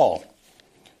for all.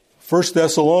 1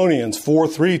 Thessalonians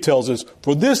 4:3 tells us,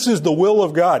 for this is the will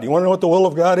of God. You want to know what the will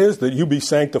of God is? That you be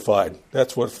sanctified.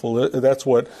 That's what 1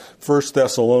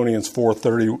 Thessalonians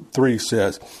 4:33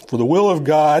 says. For the will of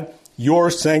God,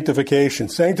 your sanctification.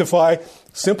 Sanctify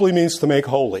simply means to make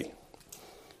holy.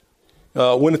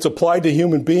 When it's applied to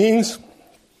human beings,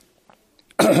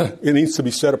 it needs to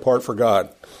be set apart for God,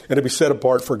 and to be set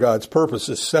apart for God's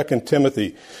purposes. 2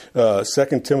 Timothy 1.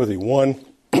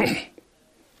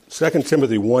 2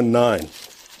 Timothy 1:9,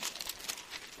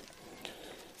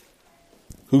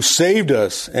 who saved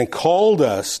us and called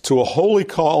us to a holy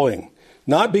calling,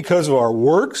 not because of our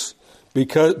works,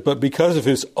 but because of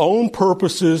his own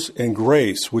purposes and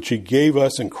grace, which he gave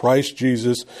us in Christ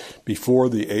Jesus before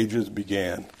the ages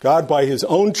began. God, by his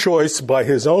own choice, by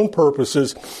his own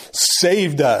purposes,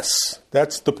 saved us.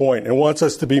 That's the point, and wants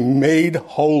us to be made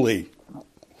holy.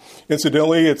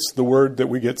 Incidentally, it's the word that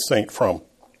we get saint from.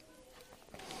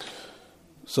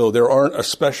 So there aren't a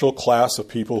special class of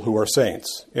people who are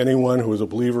saints. Anyone who is a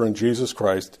believer in Jesus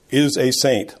Christ is a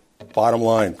saint. Bottom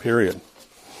line, period.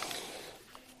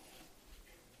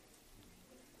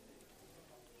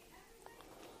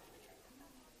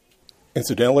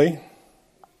 Incidentally,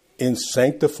 in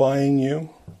sanctifying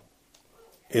you,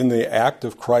 in the act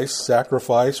of Christ's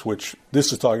sacrifice, which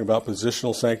this is talking about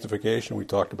positional sanctification. We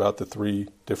talked about the 3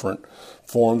 different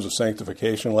forms of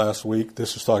sanctification last week.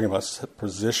 This is talking about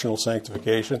positional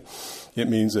sanctification. It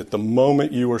means that the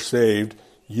moment you were saved,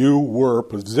 you were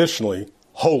positionally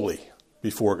holy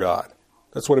before God.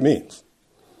 That's what it means.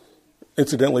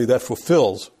 Incidentally, that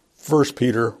fulfills 1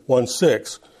 Peter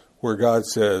 1:6, where God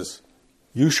says,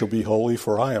 you shall be holy,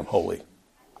 for I am holy.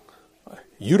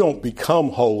 You don't become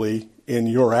holy in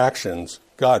your actions.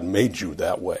 God made you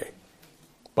that way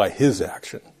by his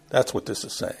action. That's what this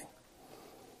is saying.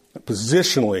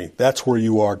 Positionally, that's where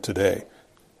you are today.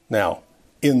 Now,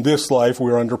 in this life,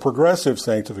 we're under progressive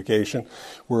sanctification.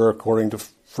 We're, according to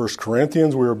 1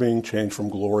 Corinthians, we are being changed from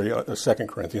glory, 2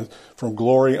 Corinthians, from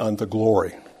glory unto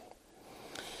glory.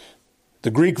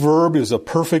 The Greek verb is a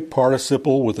perfect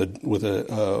participle with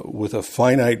a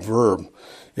finite verb.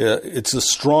 It's the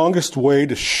strongest way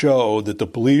to show that the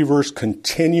believer's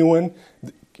continuing.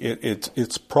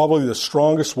 It's probably the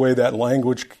strongest way that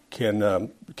language can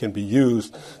be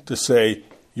used to say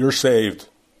you're saved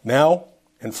now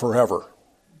and forever.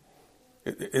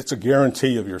 It's a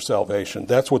guarantee of your salvation.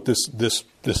 That's what this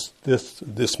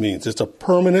means. It's a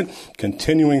permanent,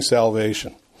 continuing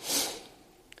salvation.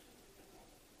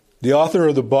 The author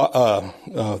of the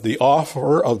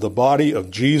body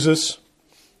of Jesus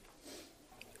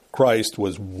Christ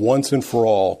was once and for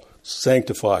all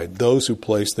sanctified, those who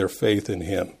place their faith in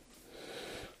him.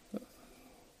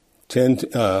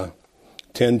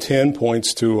 10:10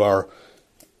 points to our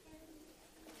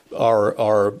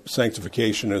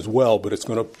sanctification as well, but it's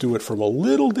going to do it from a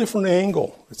little different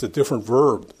angle. It's a different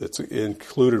verb that's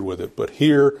included with it, but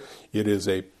here it is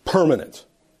a permanent,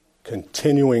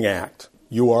 continuing act.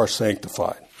 You are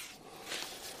sanctified.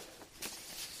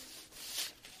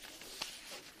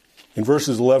 In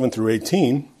verses 11 through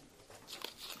 18,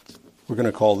 we're going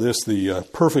to call this the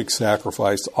perfect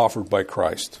sacrifice offered by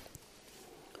Christ.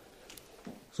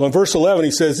 So in verse 11,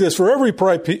 he says this: for every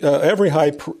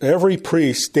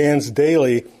priest stands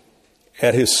daily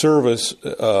at his service,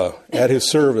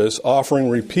 offering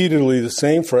repeatedly the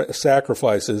same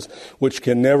sacrifices, which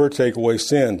can never take away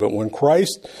sin. But when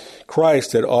Christ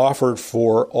had offered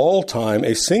for all time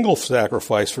a single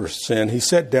sacrifice for sin, he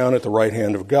sat down at the right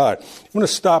hand of God. I'm going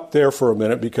to stop there for a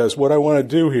minute, because what I want to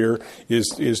do here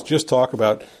is just talk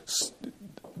about,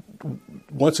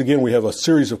 once again, we have a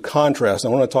series of contrasts. I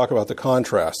want to talk about the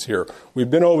contrasts here.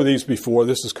 We've been over these before.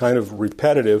 This is kind of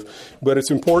repetitive, but it's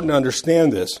important to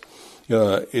understand this.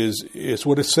 Is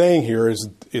what it's saying here is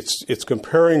it's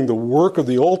comparing the work of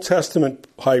the Old Testament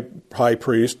high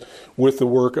priest with the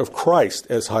work of Christ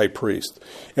as high priest.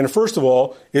 And first of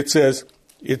all, it says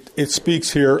it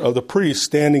speaks here of the priest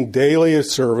standing daily at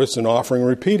service and offering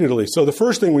repeatedly. So the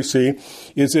first thing we see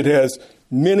is it has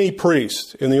many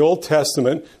priests. In the Old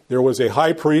Testament, there was a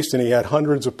high priest, and he had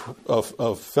hundreds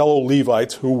of fellow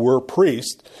Levites who were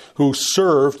priests who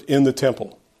served in the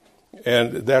temple.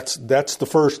 And that's the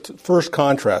first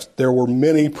contrast. There were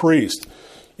many priests.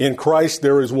 In Christ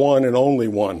there is one and only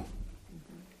one.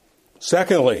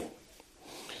 Secondly,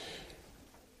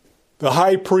 the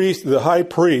high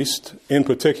priest in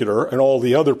particular, and all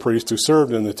the other priests who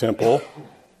served in the temple,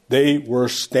 they were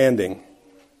standing.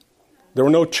 There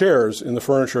were no chairs in the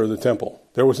furniture of the temple.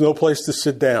 There was no place to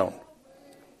sit down.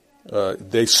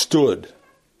 They stood.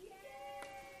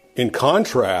 In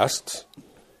contrast,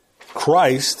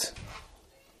 Christ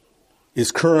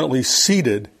is currently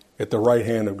seated at the right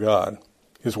hand of God.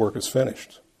 His work is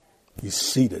finished. He's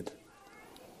seated.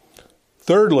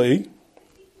 Thirdly,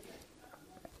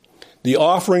 the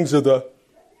offerings of the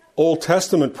Old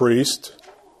Testament priest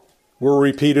were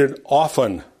repeated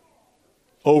often,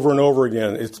 over and over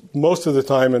again. It's most of the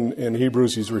time in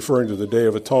Hebrews he's referring to the Day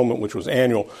of Atonement, which was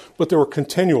annual, but there were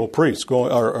continual priests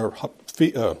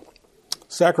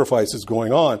sacrifices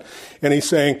going on. And he's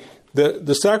saying that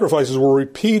the sacrifices were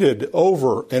repeated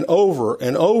over and over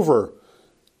and over.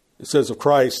 It says of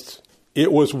Christ,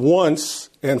 it was once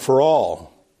and for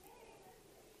all.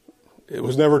 It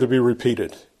was never to be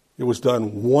repeated. It was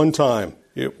done one time.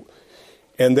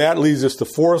 And that leads us to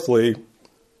fourthly,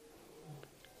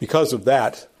 because of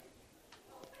that,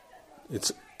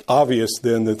 it's obvious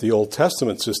then that the Old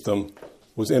Testament system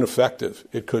was ineffective.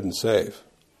 It couldn't save.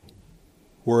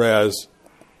 Whereas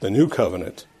the New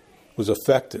Covenant was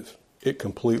effective. It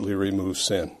completely removes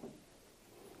sin.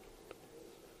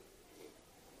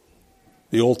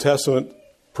 The Old Testament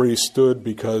priests stood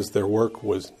because their work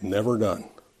was never done.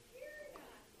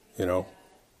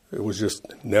 It was just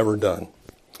never done.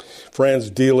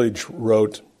 Franz Delitzsch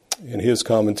wrote in his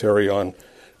commentary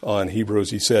on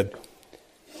Hebrews, he said,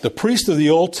 "The priest of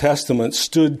the Old Testament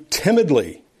stood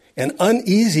timidly and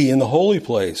uneasy in the holy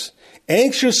place,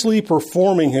 anxiously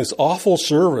performing his awful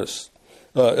service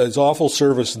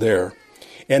there,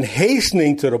 and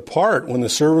hastening to depart when the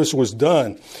service was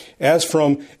done, as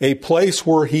from a place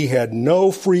where he had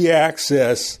no free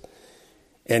access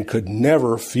and could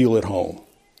never feel at home.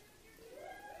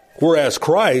 Whereas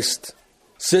Christ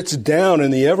sits down in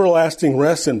the everlasting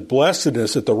rest and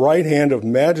blessedness at the right hand of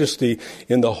majesty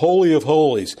in the Holy of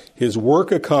Holies, his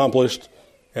work accomplished,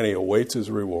 and he awaits his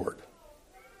reward."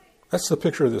 That's the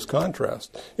picture of this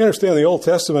contrast. You understand the Old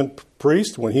Testament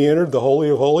priest, when he entered the Holy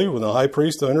of Holies, when the high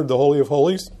priest entered the Holy of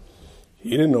Holies,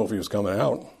 he didn't know if he was coming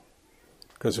out.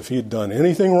 Because if he had done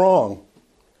anything wrong,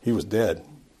 he was dead.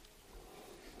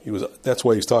 That's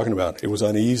what he's talking about. It was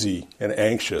uneasy and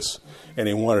anxious, and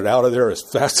he wanted out of there as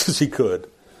fast as he could.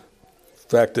 In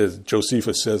fact, as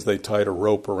Josephus says, they tied a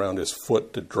rope around his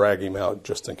foot to drag him out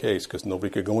just in case, because nobody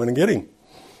could go in and get him.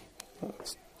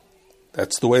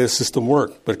 That's the way the system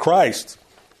worked. But Christ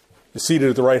is seated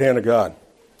at the right hand of God,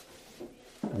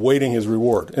 waiting his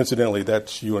reward. Incidentally,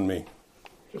 that's you and me.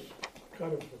 Just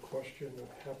kind of a question that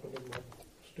happened in my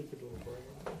stupid little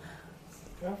brain.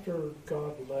 After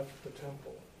God left the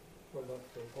temple, or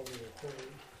left the Holy of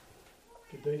Holies,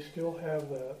 did they still have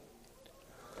that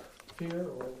fear,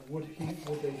 or would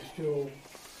they still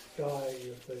die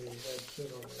if they had sin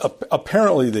on it?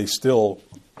 Apparently, they still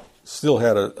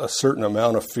had a certain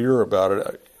amount of fear about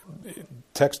it.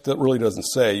 Text that really doesn't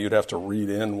say. You'd have to read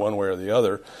in one way or the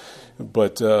other.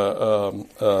 But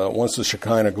once the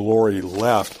Shekinah glory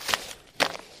left,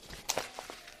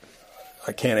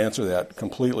 I can't answer that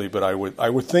completely, but I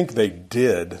would think they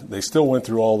did. They still went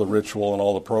through all the ritual and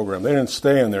all the program. They didn't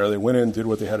stay in there. They went in, did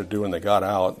what they had to do, and they got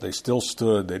out. They still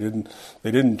stood. They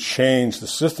didn't change the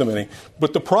system any.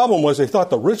 But the problem was they thought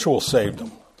the ritual saved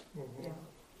them.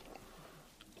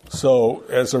 So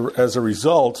as a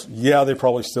result, yeah, they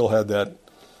probably still had that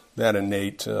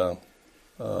innate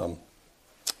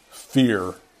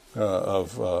fear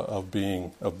of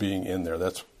being in there.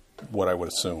 That's what I would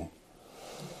assume.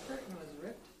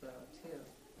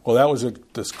 Well, that was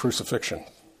this crucifixion.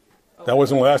 That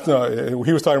wasn't last. No,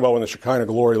 he was talking about when the Shekinah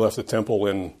glory left the temple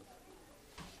in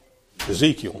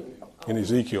Ezekiel.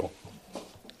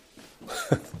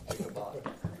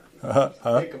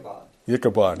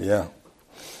 Ichabod, yeah.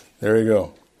 There you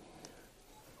go.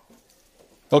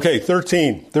 Okay,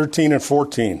 13 and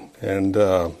 14, and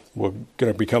we're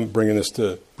going to become bringing this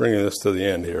to the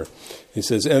end here. He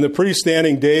says, "And the priest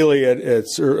standing daily at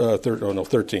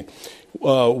 13,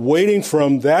 waiting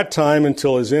from that time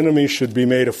until his enemy should be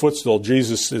made a footstool."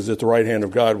 Jesus is at the right hand of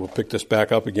God. We'll pick this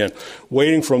back up again.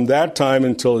 Waiting from that time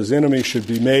until his enemy should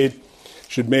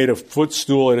should make a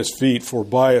footstool at his feet, for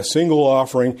by a single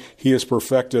offering he has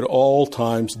perfected all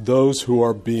times those who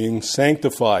are being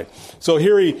sanctified. So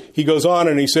here he goes on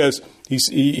and he says,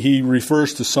 he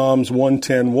refers to Psalms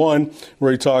 110:1,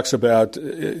 where he talks about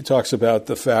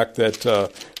the fact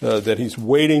that he's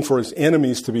waiting for his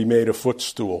enemies to be made a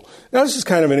footstool. Now, this is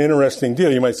kind of an interesting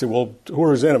deal. You might say, well, who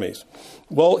are his enemies?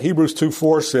 Well, Hebrews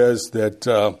 2:4 says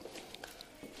that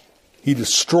he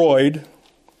destroyed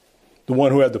the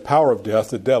one who had the power of death,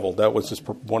 the devil. That was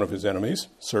one of his enemies,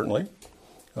 certainly.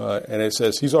 And it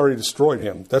says he's already destroyed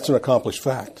him. That's an accomplished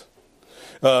fact.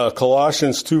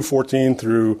 Colossians 2:14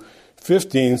 through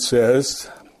 15 says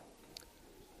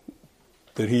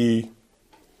that he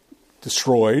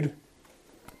destroyed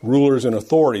rulers and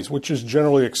authorities, which is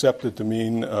generally accepted to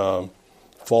mean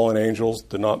fallen angels,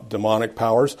 demonic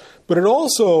powers. But it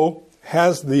also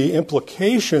has the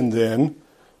implication then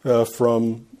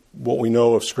from what we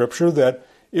know of Scripture that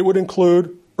it would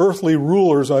include earthly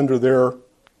rulers under their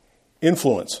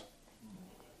influence.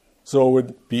 So it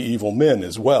would be evil men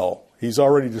as well. He's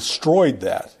already destroyed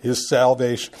that. His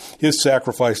salvation, his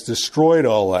sacrifice destroyed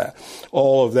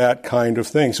all of that kind of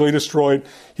thing. So he destroyed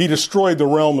the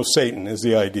realm of Satan is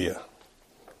the idea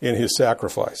in his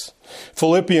sacrifice.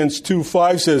 Philippians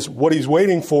 2:5 says what he's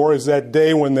waiting for is that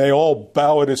day when they all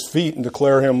bow at his feet and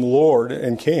declare him Lord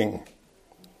and King,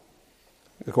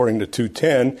 according to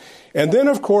 2:10. And then,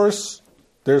 of course,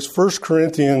 there's 1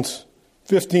 Corinthians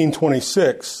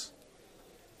 15:26,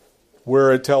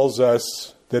 where it tells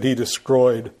us that he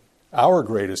destroyed our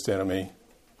greatest enemy,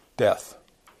 death.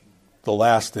 The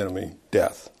last enemy,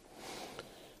 death.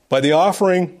 By the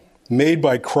offering made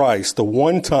by Christ, the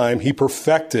one time he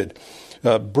perfected,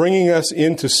 bringing us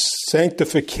into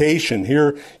sanctification.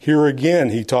 Here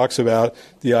again, he talks about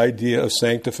the idea of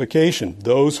sanctification.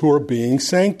 Those who are being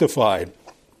sanctified.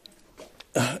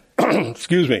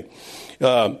 Excuse me.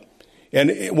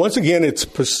 And once again, it's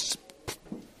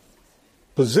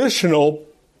positional,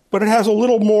 but it has a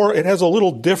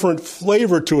little different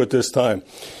flavor to it this time.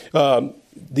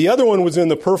 The other one was in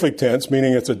the perfect tense,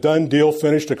 meaning it's a done deal,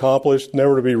 finished, accomplished,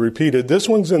 never to be repeated. This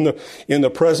one's in the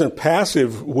present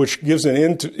passive, which gives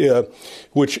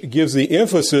the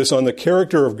emphasis on the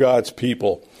character of God's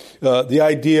people. The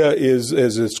idea is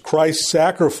as Christ's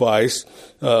sacrifice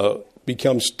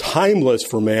becomes timeless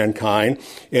for mankind,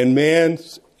 and man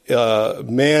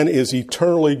is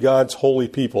eternally God's holy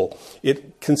people.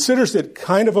 It considers it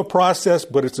kind of a process,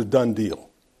 but it's a done deal.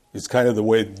 It's kind of the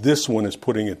way this one is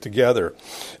putting it together.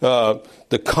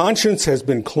 The conscience has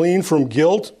been cleaned from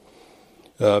guilt,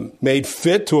 made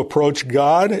fit to approach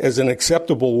God as an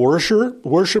acceptable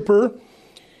worshiper,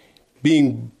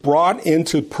 being brought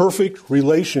into perfect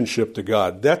relationship to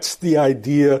God. That's the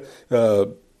idea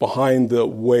behind the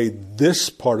way this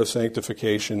part of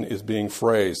sanctification is being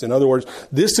phrased. In other words,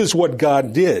 this is what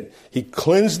God did. He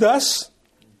cleansed us.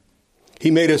 He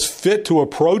made us fit to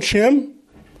approach him.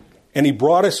 And he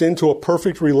brought us into a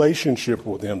perfect relationship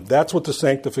with him. That's what the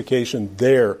sanctification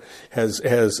there has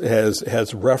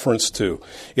reference to.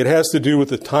 It has to do with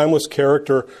the timeless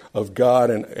character of God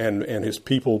and his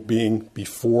people being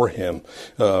before him.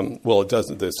 Well, it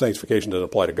doesn't. The sanctification doesn't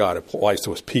apply to God. It applies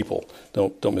to his people.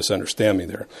 Don't misunderstand me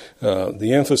there.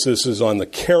 The emphasis is on the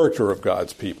character of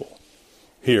God's people.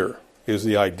 Here is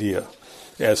the idea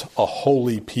as a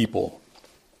holy people.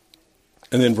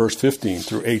 And then verse 15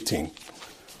 through 18.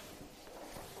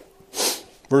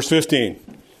 Verse 15,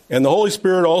 and the Holy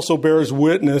Spirit also bears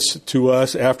witness to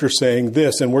us after saying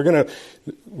this. And we'll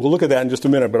look at that in just a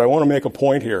minute, but I want to make a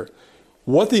point here.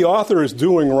 What the author is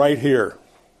doing right here,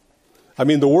 I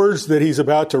mean, the words that he's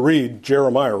about to read,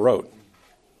 Jeremiah wrote.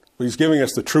 But he's giving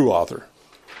us the true author.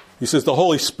 He says the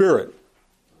Holy Spirit.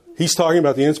 He's talking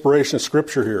about the inspiration of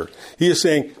Scripture here. He is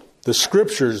saying the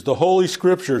Scriptures, the Holy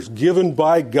Scriptures given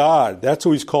by God. That's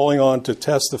who he's calling on to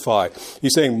testify.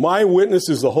 He's saying, my witness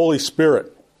is the Holy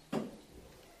Spirit.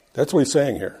 That's what he's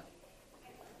saying here.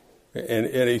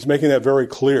 And he's making that very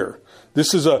clear.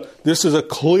 This is a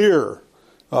clear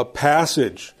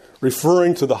passage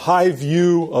referring to the high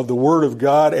view of the Word of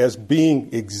God as being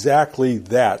exactly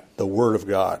that, the Word of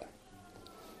God.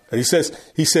 And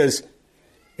he says,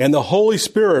 and the Holy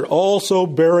Spirit also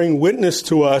bearing witness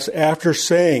to us after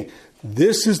saying,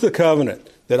 this is the covenant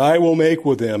that I will make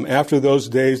with them after those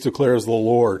days, declares the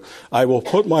Lord. I will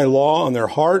put my law on their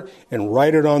heart and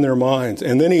write it on their minds.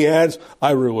 And then he adds,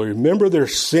 I will remember their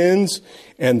sins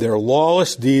and their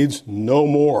lawless deeds no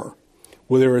more.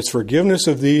 Where there is forgiveness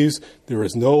of these, there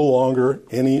is no longer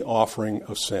any offering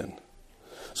of sin.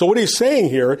 So what he's saying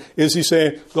here is he's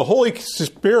saying the Holy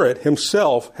Spirit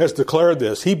himself has declared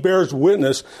this. He bears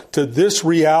witness to this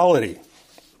reality.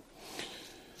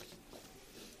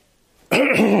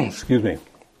 Excuse me.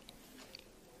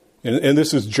 And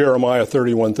this is Jeremiah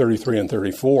 31, 33, and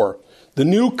 34. The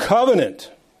new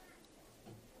covenant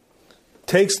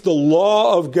takes the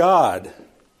law of God.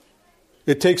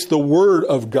 It takes the word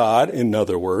of God, in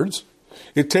other words.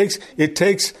 It takes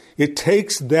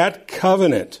that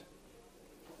covenant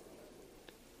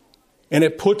and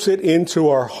it puts it into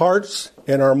our hearts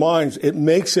and our minds. It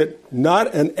makes it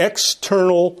not an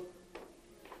external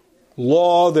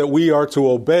law that we are to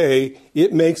obey.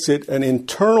 It makes it an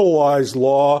internalized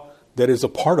law that is a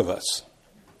part of us.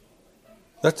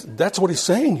 That's what he's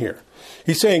saying here.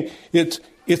 He's saying it's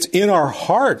in our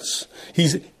hearts.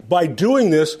 By doing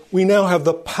this, we now have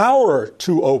the power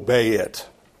to obey it.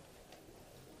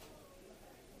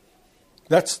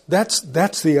 That's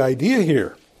the idea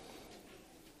here.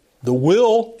 The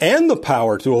will and the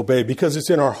power to obey, because it's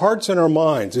in our hearts and our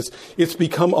minds. It's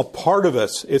become a part of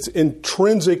us. It's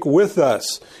intrinsic with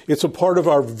us. It's a part of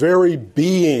our very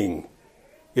being,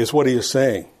 is what he is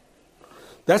saying.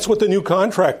 That's what the new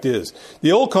contract is.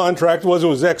 The old contract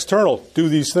was external. Do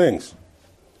these things.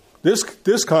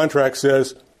 This contract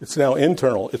says it's now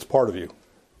internal. It's part of you.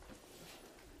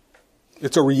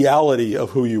 It's a reality of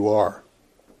who you are.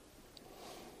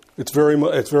 It's very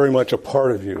much a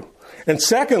part of you. And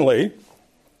secondly,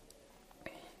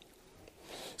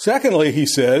 he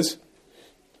says,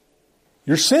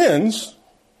 your sins,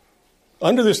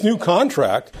 under this new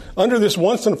contract, under this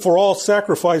once and for all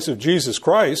sacrifice of Jesus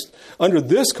Christ, under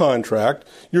this contract,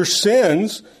 your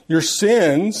sins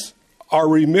are,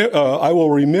 I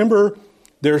will remember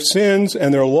their sins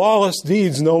and their lawless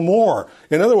deeds no more.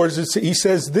 In other words, he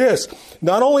says this,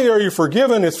 not only are you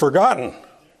forgiven, it's forgotten.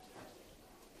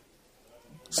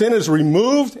 Sin is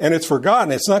removed and it's forgotten.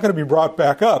 It's not going to be brought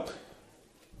back up.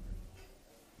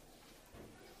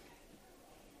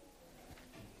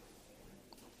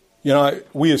 You know,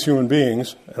 we as human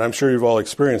beings, and I'm sure you've all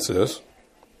experienced this,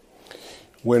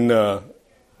 when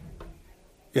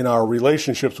in our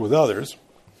relationships with others,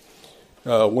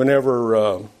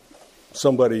 whenever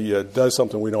somebody does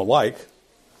something we don't like,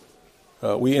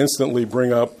 we instantly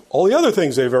bring up all the other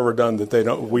things they've ever done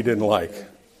that we didn't like.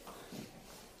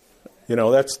 You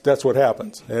know, that's what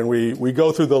happens. And we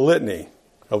go through the litany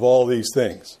of all these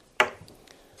things.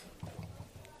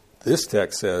 This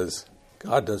text says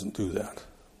God doesn't do that.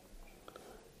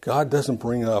 God doesn't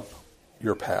bring up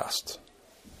your past.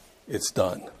 It's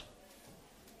done.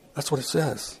 That's what it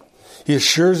says. He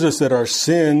assures us that our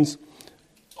sins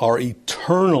are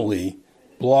eternally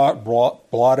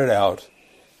blotted out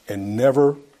and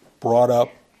never brought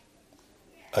up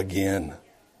again.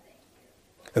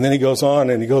 And then he goes on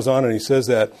and he says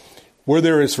that where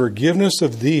there is forgiveness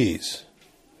of these,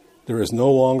 there is no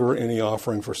longer any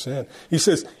offering for sin. He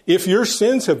says, if your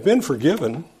sins have been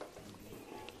forgiven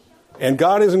and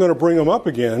God isn't going to bring them up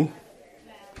again,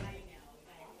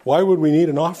 why would we need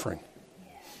an offering?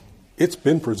 It's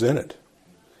been presented.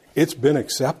 It's been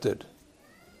accepted.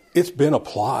 It's been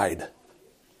applied.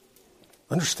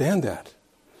 Understand that.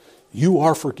 You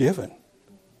are forgiven.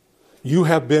 You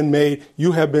have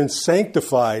been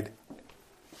sanctified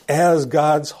as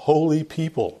God's holy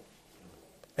people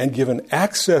and given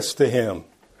access to Him.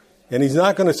 And He's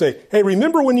not going to say, hey,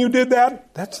 remember when you did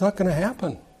that? That's not going to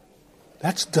happen.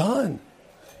 That's done.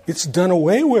 It's done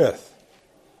away with.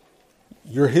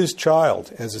 You're His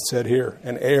child, as it said here,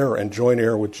 an heir and joint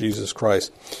heir with Jesus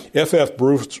Christ. F.F.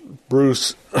 Bruce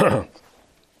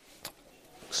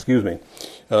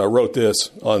wrote this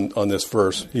on this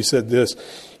verse. He said this,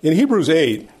 in Hebrews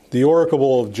 8, the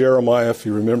oracle of Jeremiah, if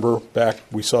you remember back,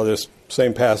 we saw this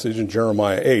same passage in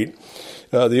Jeremiah 8.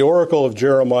 The oracle of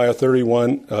Jeremiah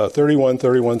 31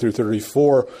 through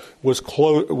 34 was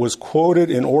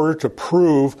quoted in order to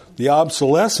prove the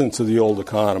obsolescence of the old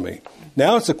economy.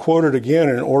 Now it's quoted again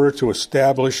in order to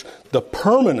establish the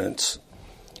permanence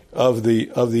of the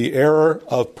era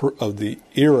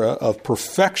of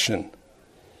perfection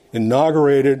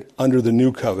inaugurated under the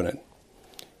new covenant.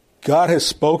 God has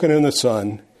spoken in the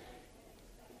Son,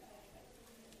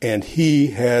 and He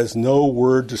has no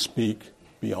word to speak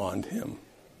beyond Him.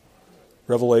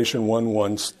 Revelation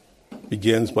 1:1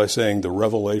 begins by saying the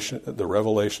revelation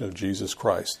of Jesus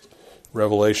Christ.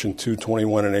 Revelation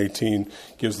 2:21 and 18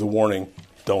 gives the warning,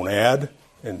 don't add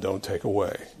and don't take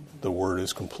away. The word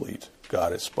is complete.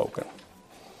 God has spoken.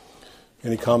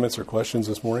 Any comments or questions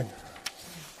this morning?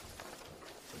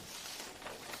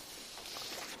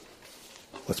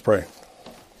 Let's pray.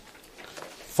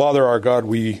 Father, our God,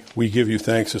 we give you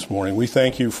thanks this morning. We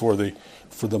thank you for the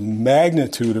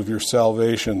magnitude of your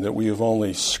salvation that we have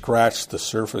only scratched the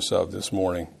surface of this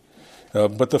morning.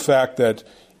 But the fact that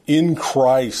in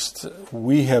Christ,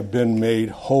 we have been made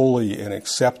holy and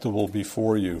acceptable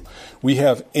before you. We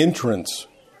have entrance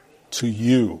to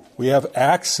you. We have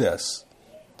access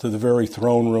to the very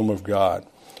throne room of God.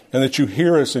 And that you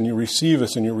hear us and you receive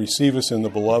us and you receive us in the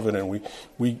beloved. And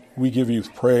we give you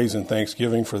praise and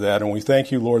thanksgiving for that. And we thank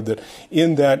you, Lord, that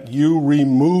in that you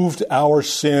removed our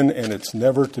sin and it's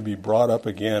never to be brought up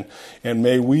again. And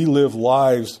may we live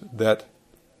lives that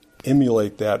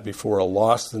emulate that before a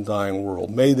lost and dying world.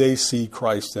 May they see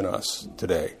Christ in us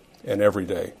today and every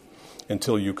day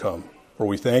until you come. For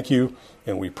we thank you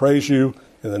and we praise you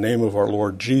in the name of our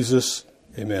Lord Jesus.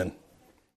 Amen.